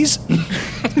Illinois, please.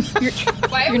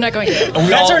 Why You're not going to.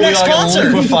 That's our next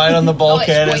concert. liquefied on the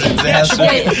bulkhead Oh, it's as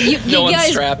exhaust. You No one's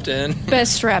guys strapped in.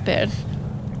 best strap in.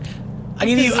 I'm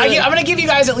gonna give you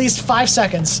guys at least 5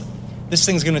 seconds. This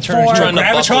thing's gonna turn Four. into a Trying to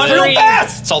buckle Gravitron it. real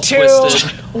fast! It's all 2,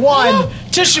 twisted. 1.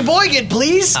 To Sheboygan,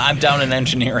 please. I'm down in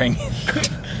engineering.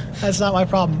 That's not my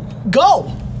problem.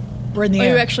 Go. We're in the Are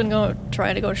air. you actually going to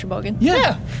try to go to Sheboygan?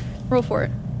 Yeah. Roll for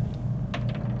it.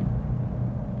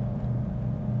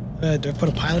 Do I put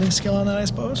a piloting skill on that, I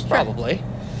suppose? Probably.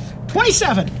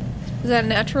 27. Is that a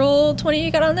natural 20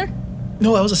 you got on there?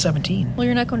 No, that was a 17. Well,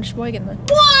 you're not going to Sheboygan then.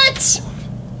 What?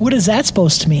 What is that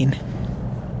supposed to mean?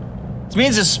 It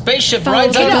means a spaceship Follow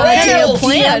rides the on goddamn rails.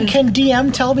 plan. Can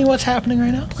DM tell me what's happening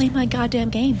right now? Play my goddamn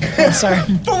game. Oh, sorry.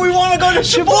 But we want to go to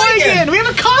Sheboygan! Sheboygan! We have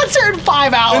a concert in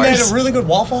 5 hours. And they had a really good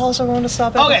Waffle House I wanted to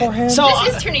stop at Okay, beforehand. so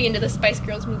This is turning into the Spice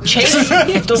Girls movie. Chase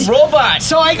the robot.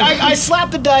 So I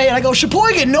slap the die and I go,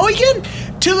 Sheboygan, no again?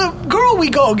 To the girl we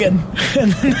go again.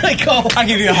 And then I go, I'll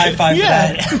give you a high five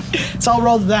yeah. for that. So I'll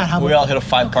roll to that. How We about all hit a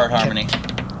 5-part harmony.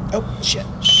 Oh, shit.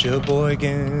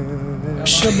 Sheboygan.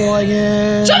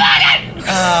 Sheboygan.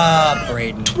 Ah,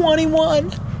 Braden.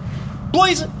 21.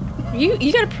 Blaze it.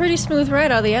 You got a pretty smooth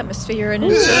ride out of the atmosphere and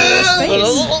into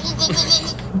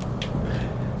space.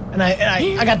 And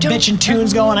I got bitchin'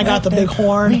 tunes going. I got the big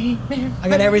horn. I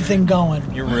got everything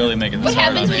going. You're really making this What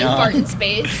hard happens on when me, you huh? fart in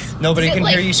space? Nobody Does it, can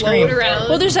like, hear you float scream. around?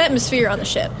 Well, there's atmosphere on the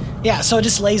ship. Yeah, so it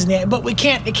just lays in the air. But it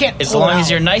can't As pull long it as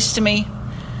out. you're nice to me.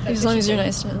 As long as you're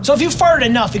nice to him. So if you farted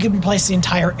enough, you can replace the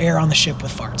entire air on the ship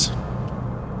with farts.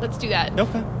 Let's do that.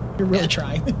 Okay. You're really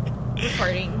trying. We're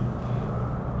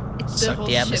farting. It's Suck whole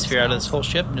the atmosphere ship's out of this whole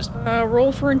ship and just.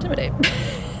 Roll for intimidate.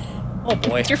 Oh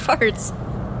boy. Your farts.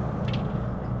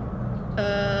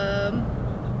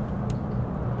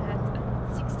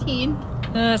 That's 16.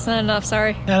 That's not enough.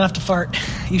 Sorry. Not enough to fart.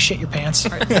 You shit your pants.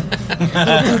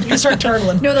 You start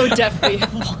turtling. No, that would definitely.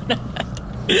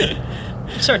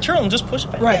 Start turtling, just push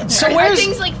it back. Right. So Are where's...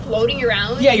 things like floating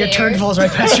around? Yeah, in your the turd air? falls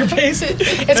right past your face.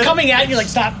 It's coming at you like,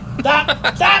 stop.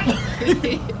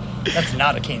 That's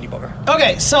not a candy bar.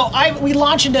 Okay, so we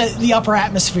launch into the upper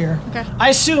atmosphere. Okay. I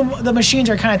assume the machines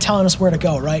are kind of telling us where to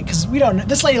go, right? Because we don't.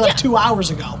 This lady left 2 hours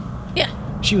ago. Yeah.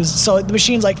 She was so the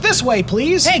machine's like, this way,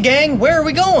 please. Hey, gang, where are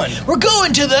we going? We're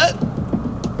going to the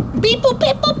beep boop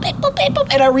beep boop beep boop beep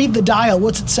boop. And I read the dial.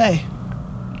 What's it say?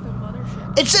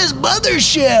 It says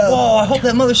mothership. Oh, I hope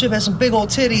that mothership has some big old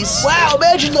titties. Wow,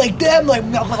 imagine like them, like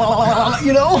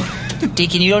you know.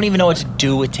 Deacon, you don't even know what to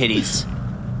do with titties.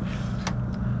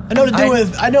 I know to do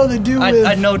with. I know to do with.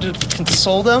 I know to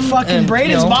console them. Fucking and,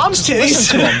 Braden's mom's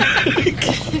just titties. listen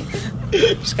to them.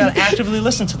 Just gotta actively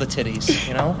listen to the titties,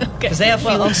 you know, because they have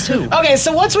feelings too. Okay,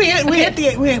 so once we hit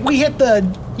the.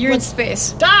 You're in space.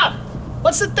 Stop.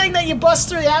 What's the thing that you bust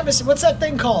through the atmosphere? What's that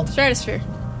thing called? Stratosphere.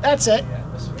 That's it.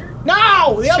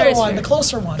 No, the other Stratosphere. one, the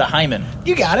closer one. The hymen.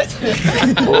 You got it.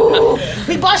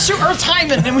 We bust through Earth's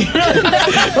hymen and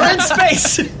we're in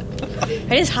space.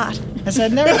 It is hot. I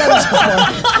said, never done this before.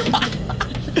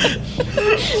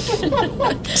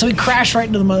 So we crash right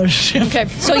into the mothership. Okay,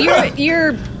 so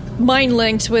you're mind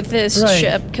linked with this Right.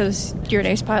 ship because you're an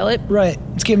ace pilot, Right.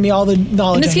 It's giving me all the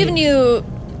knowledge. and it's I giving need. you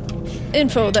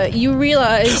info that you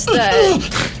realize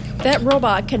that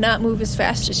robot cannot move as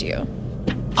fast as you.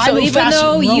 I So move even faster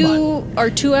though than the you are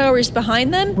 2 hours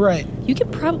behind them, Right. you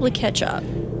could probably catch up.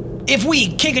 If we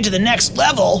kick it to the next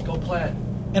level, Go plaid.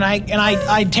 and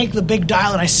I take the big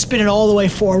dial and I spin it all the way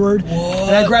forward,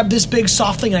 and I grab this big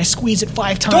soft thing and I squeeze it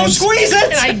 5 times. Don't squeeze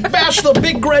it! And I mash the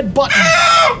big red button.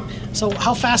 So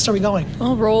how fast are we going?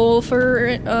 I'll roll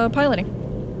for piloting.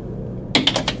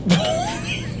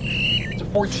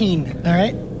 14. All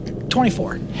right,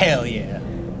 24. Hell yeah.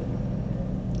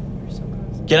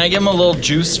 Can I give him a little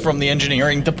juice from the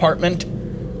engineering department?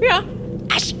 Yeah.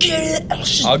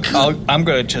 I'm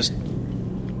gonna just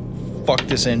fuck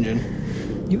this engine.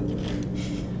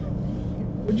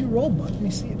 What'd you roll, bud? Let me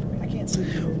see it. I can't see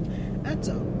it. That's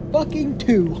a fucking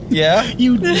 2. Yeah?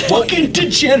 You fucking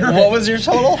degenerate. What was your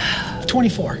total?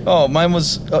 24. Oh, mine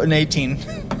was an 18.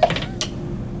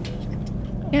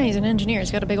 Yeah, he's an engineer.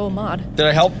 He's got a big old mod. Did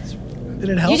I help? Did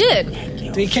it help? You did.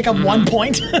 Did he kick up 1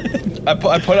 point?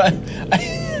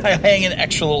 I hang an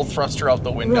extra little thruster out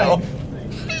the window. Right.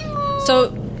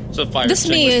 So So fire this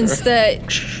means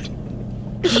extinguisher.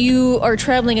 that you are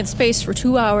traveling in space for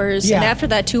 2 hours, Yeah. and after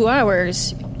that 2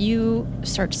 hours, you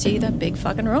start to see that big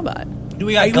fucking robot. Do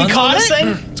we got We guns caught on this it?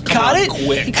 thing? Caught it?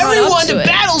 quick. You caught Everyone up to to it.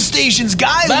 battle stations,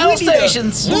 guys! Battle We need to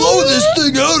stations. Blow this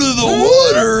thing out of the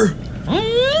water!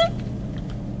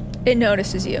 It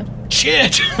notices you.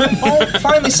 Shit! Oh,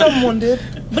 finally someone did.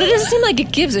 But it doesn't seem like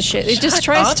it gives a shit. It just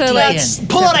tries up, to like. Deacon.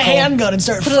 Pull out a handgun and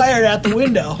start firing out the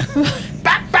window.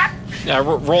 Back! Yeah,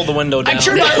 roll the window down. I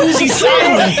turned my Uzi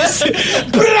sideways.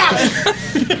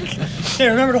 Yeah,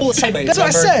 remember to hold it sideways. That's what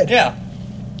I said. Yeah.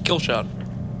 Kill shot.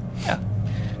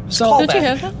 So Don't you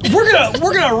have that?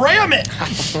 we're gonna ram it.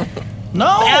 No!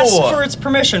 Ask for its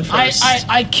permission first.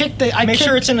 I kicked the. I Make kicked,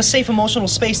 sure it's in a safe emotional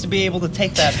space to be able to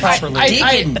take that properly.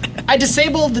 I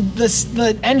disabled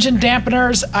the engine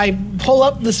dampeners. I pull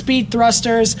up the speed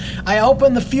thrusters. I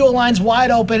open the fuel lines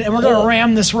wide open, and we're gonna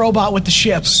ram this robot with the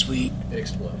ship. Sweet. It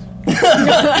explodes.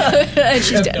 And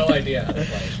she's dead. No idea.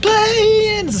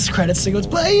 Playing. This is credits sequence.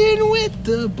 Playing with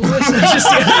the boys. It's just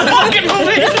the fucking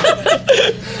movie.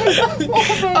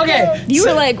 Okay. You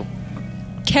were like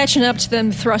catching up to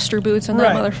them thruster boots on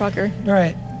that Right. motherfucker. All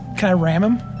right. Can I ram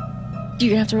him? You're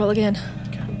gonna have to roll again.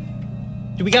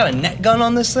 Do we got a net gun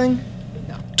on this thing?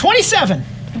 27.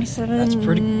 27. That's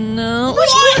pretty- No.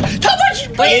 What? How much?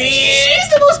 She's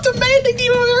the most demanding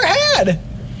demon we've ever had.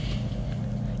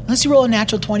 Unless you roll a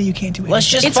natural 20, you can't do anything. Let's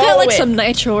just It's got follow like it. some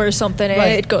nitro or something. And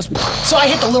Right. it goes. So I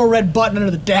hit the little red button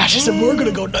under the dash. I said, we're going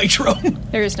to go nitro.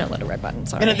 There is no little red button.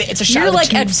 Sorry. And it's a shot You're of the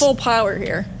like at tubes. full power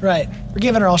here. Right. We're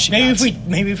giving her all she got.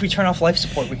 Maybe if we turn off life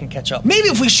support, we can catch up. Maybe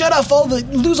if we shut off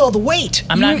lose all the weight.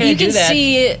 I'm not going You to do can that.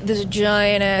 see this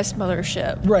giant ass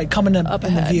mothership Right, coming up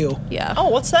in the ahead. view. Yeah. Oh,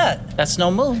 what's that? That's no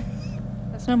moon.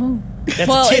 That's no moon. That's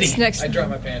well, a titty. it's next. I dropped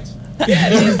my pants.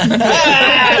 There's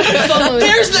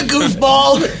the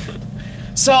goofball.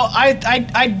 So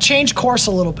I changed course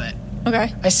a little bit.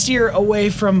 Okay. I steer away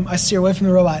from the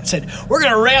robot and said, we're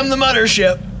going to ram the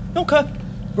mothership. Okay.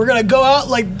 We're going to go out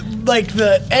like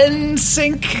the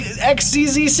NSYNC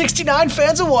XZZ69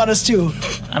 fans will want us to.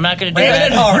 I'm not going to do Ramming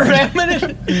that. it hard.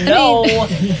 Ramming it. No.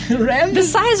 Ram The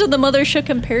size of the mothership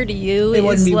compared to you It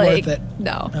wouldn't is be like worth it.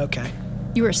 no. Okay.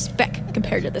 You were a speck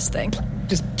compared to this thing.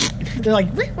 Just, they're like,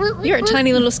 You're a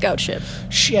tiny little scout ship.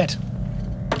 shit.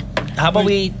 How about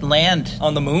we land?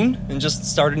 On the moon and just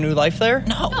start a new life there?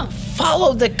 No.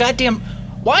 Follow the goddamn.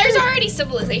 Why There's is already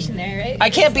civilization there, right? I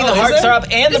can't be Oh, the is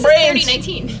heartthrob and this the brains. is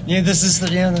 3019. Yeah, this is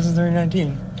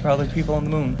 3019. Probably people on the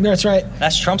moon. That's right.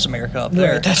 That's Trump's America up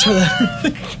there. Right, that's where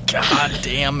the... God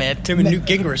damn it. Tim and Newt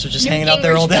Gingrich are just hanging out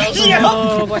there all day.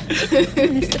 Oh boy.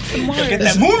 Get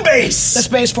that moon base. the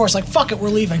Space Force like, fuck it, we're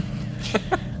leaving.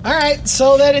 All right,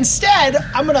 so then instead,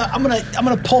 I'm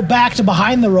gonna pull back to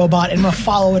behind the robot and I'm gonna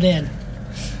follow it in.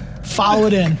 Follow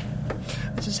it in.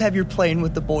 Just have your plane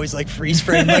with the boys like freeze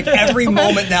frame. Like every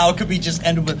moment now could be just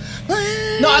ended with.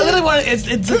 No, I literally want it's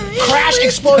a crash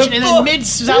explosion and then mid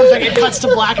sound effect it cuts to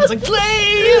black and it's like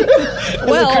play.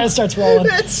 Well, the credit starts rolling.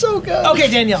 That's so good. Okay,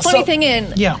 Danielle. Funny so, thing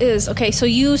yeah. is okay. So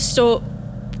you stole.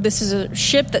 This is a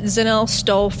ship that Zenel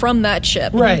stole from that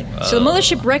ship. Right. So the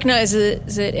mothership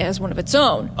recognizes it as one of its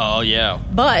own, Oh, yeah.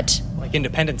 but Like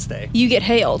Independence Day. you get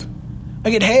hailed. I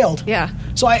get hailed. Yeah.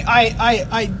 So I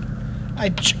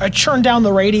churn down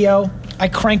the radio. I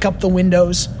crank up the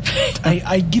windows.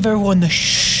 I give everyone the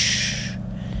shh,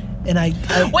 and I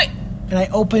Wait. and I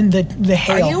open the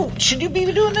hail. Should you be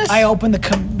doing this? I open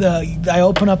I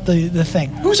open up the thing.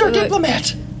 Who's our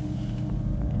diplomat?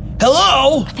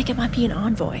 Hello, I think it might be an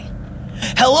envoy.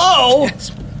 hello,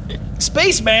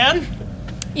 spaceman.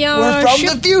 Yeah. We're from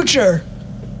ship, the future.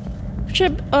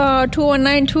 ship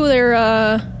 2192. They're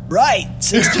Right,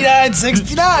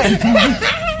 6969.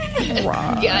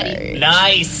 Got it.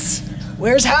 Nice.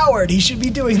 Where's Howard? He should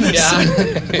be doing this.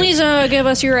 Please give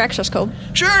us your access code.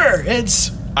 Sure,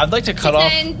 it's I'd like to cut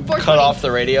 6'9", 420. off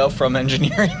the radio from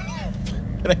engineering.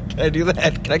 Can I do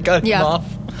that? Can I cut Yeah. him off?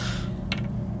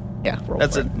 Yeah. Roll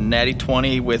That's for a it. natty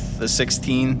 20 with the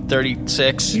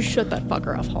 1636. You shut that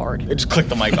fucker off hard. I just clicked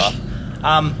the mic off.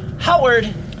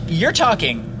 Howard, you're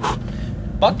talking.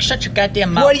 Buck, shut your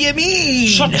goddamn mouth. what do you mean?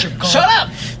 Shut up!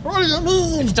 What do you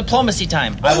mean? It's diplomacy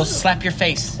time. I will slap your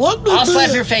face. Let me I'll be-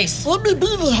 slap your face. Let me be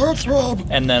the heartthrob.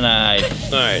 And then I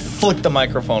Alright. flick the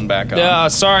microphone back on. Yeah,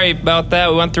 sorry about that.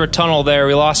 We went through a tunnel there.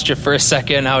 We lost you for a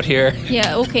second out here.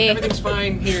 Yeah. Okay. Everything's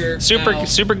fine here. Super, now.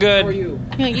 super How are good. you?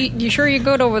 Yeah, you sure you're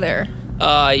good over there?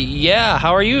 Yeah.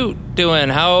 How are you doing?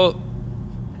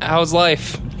 How's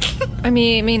life? I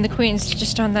mean, the queen's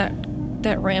just on that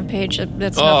rampage.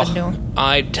 That's nothing new.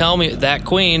 I tell me that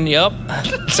queen. Yep,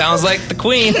 sounds like the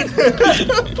queen.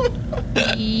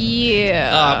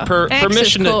 Yeah. Access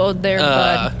Permission code there,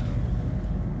 bud.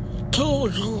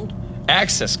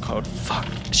 Access code. Fuck.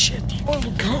 Shit.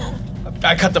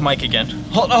 I cut the mic again.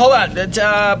 Hold on.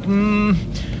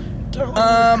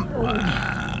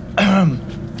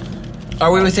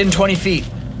 Are we within 20 feet?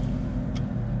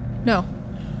 No.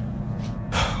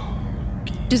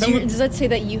 Does that say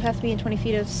that you have to be in 20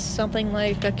 feet of something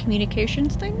like a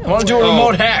communications thing? I want to do a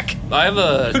remote hack. I have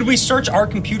a. Could we search our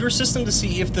computer system to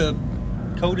see if the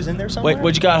code is in there somewhere? Wait,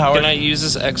 what you got, Howard? Can I use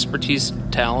this expertise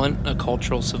talent, a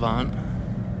cultural savant?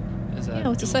 Is that Yeah,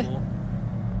 what's it say? doable?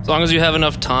 As long as you have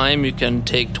enough time, you can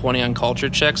take 20 on culture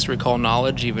checks to recall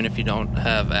knowledge, even if you don't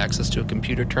have access to a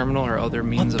computer terminal or other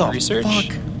means What of the research.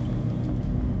 fuck?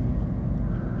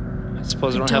 I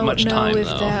suppose I don't have much time, if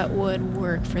though. that would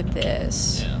work for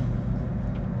this. Yeah.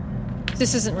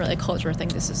 This isn't really a culture thing.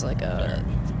 This is like a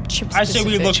chip. I say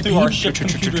we look through our ship True.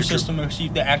 computer system and see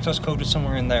if the access code is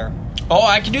somewhere in there. Oh,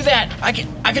 I can do that. I can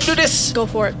do this. Go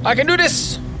for it. I can do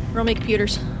this. Roll me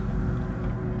computers.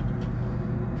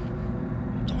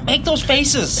 Make those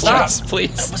faces. Stop.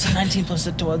 Please. What's a 19 plus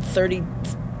a 12? 30.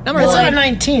 Number That's not a line.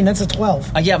 19. That's a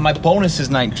 12. Yeah, my bonus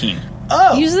is 19.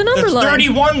 Oh, Use the number That's line.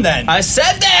 31 then. I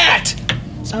said that.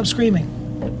 stop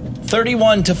screaming.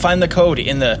 31 to find the code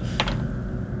in the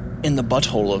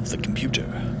butthole of the computer.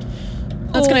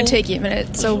 That's gonna take you a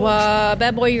minute. So,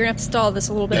 bad boy, you're gonna have to stall this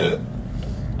a little bit.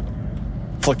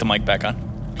 Flick the mic back on.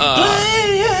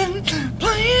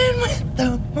 Playing with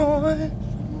the boy.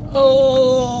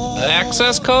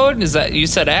 Access code? Is that you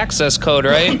said access code,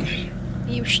 right?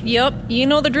 Yep, you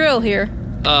know the drill here.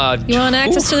 You want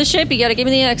access to the ship? You got to give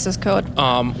me the access code.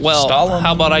 Well, Stalin.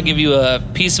 how about I give you a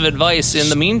piece of advice in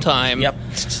the meantime? Yep.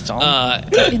 When's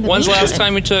the last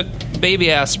time you took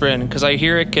baby aspirin? Because I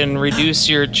hear it can reduce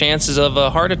your chances of a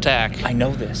heart attack. I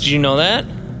know this. Did you know that?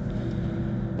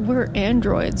 We're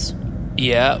androids.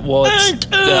 Yeah, well, it's...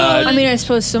 I mean, I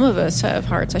suppose some of us have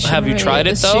hearts. I shouldn't Have you really tried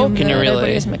it, though? assume Can you that really-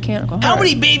 everybody has a mechanical heart. How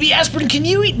many baby aspirin can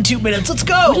you eat in 2 minutes? Let's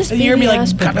go. What is And you hear me baby like.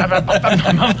 aspirin?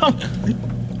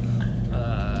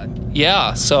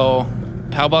 Yeah, so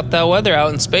how about that weather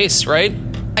out in space, right?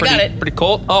 got it. Pretty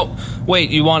cold. Oh, wait,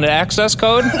 you wanted access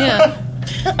code? Yeah.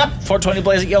 420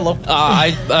 blaze at yellow.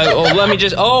 Let me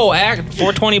just...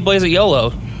 420 blaze at YOLO.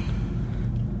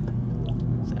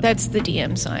 That's the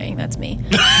DM sighing. That's me.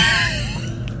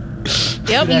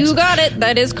 Yep, you got it.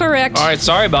 That is correct. All right,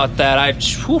 sorry about that.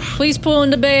 Please pull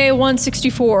into Bay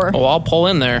 164. Oh, I'll pull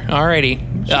in there. Alrighty.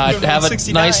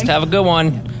 Have a good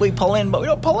one. We pull in, but we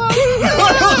don't pull out.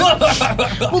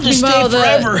 We'll just stay Meanwhile,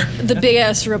 forever. the big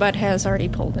ass robot has already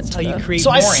pulled into How you the... create So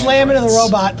I more slam into the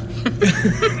androids. robot.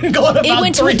 Going It about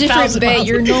went to a different 3,000 bay. miles.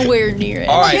 You're nowhere near it.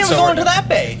 All right, Yeah, so we're going to that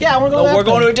bay. Yeah, we're going. we're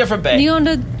going to a different bay. You go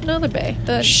into another bay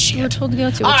that you were told to go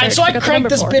to. All right, so I forgot the crank number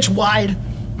this for. bitch wide.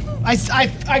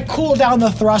 I cool down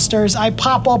the thrusters. I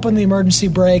pop open the emergency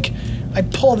brake. I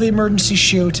pull the emergency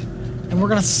chute, and we're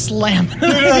gonna slam.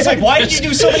 I was like, why did you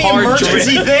do so many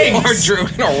emergency things? We're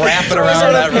gonna wrap it Throws around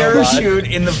out that a robot. parachute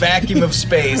in the vacuum of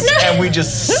space, and we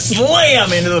just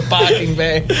slam into the parking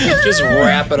bay. Just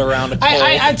wrap it around a pole.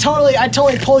 I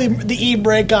totally pull the e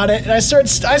brake on it, and I start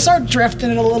drifting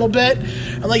it a little bit.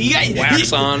 I'm like, you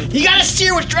gotta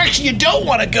steer which direction you don't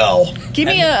want to go. Give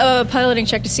me a piloting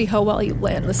check to see how well you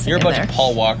land this thing You're a in bunch there. of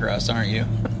Paul Walker-us, aren't you?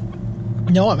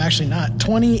 No, I'm actually not.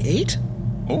 28.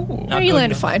 Ooh. No, you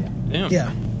landed fine.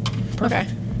 Yeah. Okay.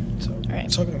 All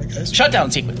right. So guys.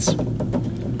 Shutdown sequence. All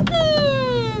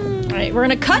right. We're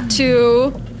gonna cut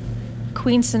to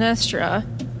Queen Sinestra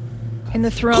in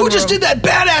the throne room. Who just did that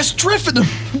badass drift in the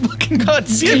fucking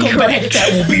vehicle bay? That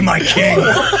will be my king.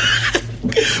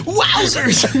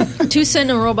 Wowzers! 2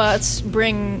 Sentinel robots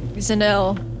bring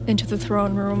Zanelle into the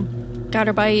throne room, got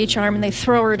her by each arm, and they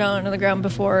throw her down on the ground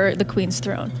before the Queen's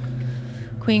throne.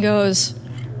 Queen goes,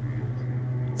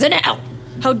 Zanelle,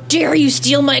 how dare you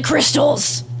steal my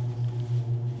crystals?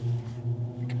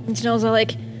 And Zanelle's all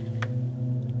like,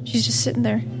 she's just sitting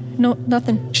there. No,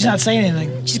 nothing. She's not saying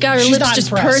anything. She's got her She's lips not just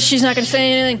impressed. pursed. She's not going to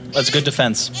say anything. That's good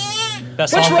defense.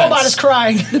 Best Which offense. robot is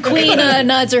crying? The Queen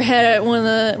nods her head at one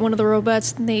of the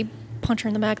robots, and they punch her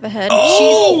in the back of the head.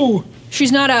 Oh!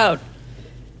 She's not out.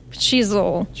 But she's a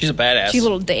little badass. She's a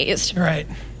little dazed. Right.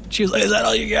 She was like, is that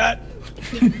all you got?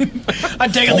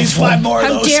 I'm taking these 5 more of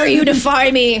How those. dare you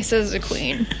defy me, says the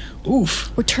Queen.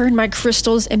 Oof. Return my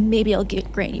crystals, and maybe I'll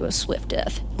grant you a swift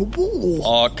death.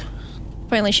 Fuck.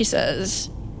 Finally, she says,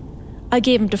 I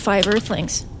gave him to 5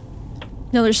 Earthlings.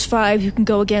 Now there's 5 who can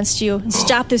go against you and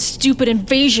stop this stupid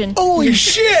invasion. Holy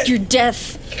shit! Your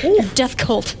death. Your death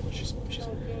cult.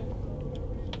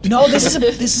 No, this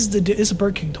is a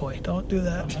Burger King toy. Don't do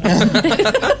that.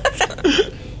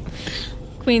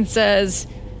 Queen says,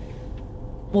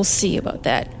 we'll see about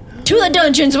that. To the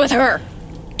dungeons with her.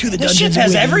 To the This ship dungeons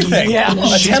has with everything. you. Yeah.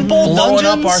 A temple, Blowing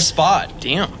dungeons. up our spot.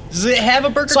 Damn. Does it have a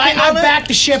Burger So King I on it? back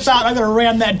the ship out. I'm gonna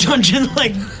ram that dungeon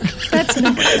like. That's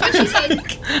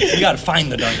You gotta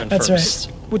find the dungeon That's first.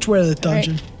 right. Which way to the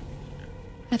dungeon?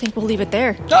 I think we'll leave it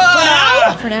there.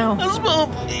 Ah! For now.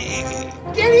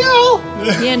 Danielle.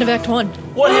 The end of Act 1.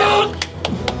 What happened?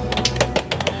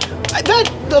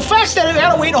 The fact that I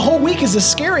had to wait a whole week is the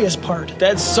scariest part.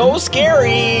 That's so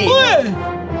scary. What?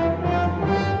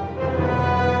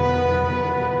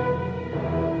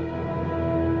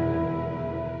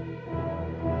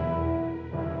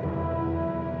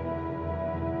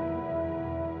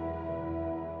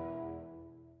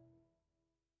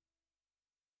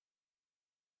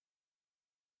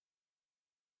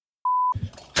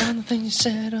 On the thing you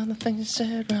said, running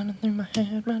through my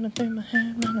head, running through my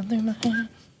head, running through my head.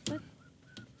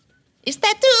 It's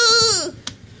tattoo.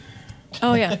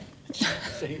 Oh, yeah.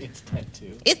 It's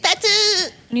tattoo. It's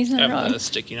tattoo. And he's not Have wrong. the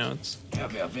sticky notes. You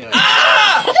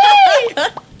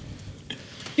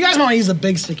guys want to use the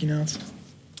big sticky notes?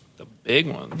 The big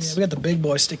Yeah, ones. we got the big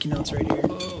boy sticky notes right here.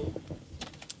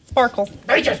 Sparkle.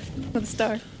 With a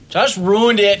star. Josh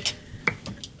ruined it.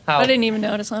 I didn't even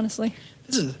notice, honestly.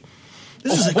 This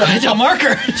is a goddamn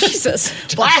marker. Jesus.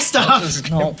 Blast off.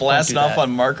 No, blasting don't do off that.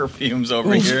 on marker fumes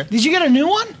over here. Did you get a new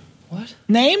one? What?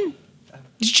 Name?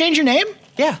 Did you change your name?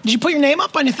 Yeah. Did you put your name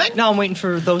up on your thing? No, I'm waiting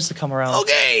for those to come around.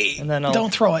 Okay. And then I'll...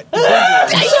 Don't throw it. Throw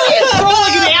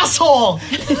like an asshole.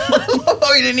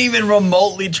 Oh, you didn't even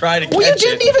remotely try to catch Well, you it.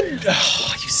 didn't even.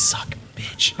 Oh, you suck,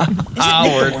 bitch.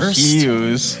 Howard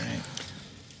Hughes.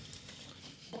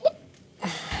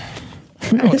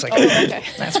 That looks like Okay.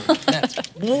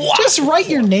 Just write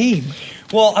your name.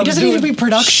 Well, It doesn't need to be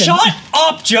production. Shut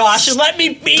up, Josh, and let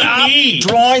me be me.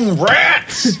 Drawing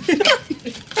rats.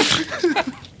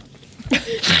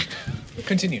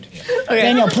 Continued. Okay.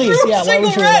 Daniel, please. Yeah, why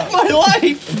would you rat in my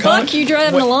life. Buck, you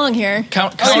driving along here.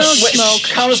 Count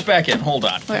us back in. Hold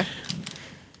on. Okay.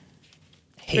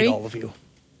 Hate 3. all of you.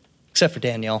 Except for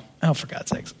Danielle. Oh, for God's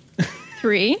sakes.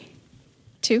 3,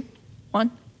 2,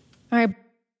 1. All right.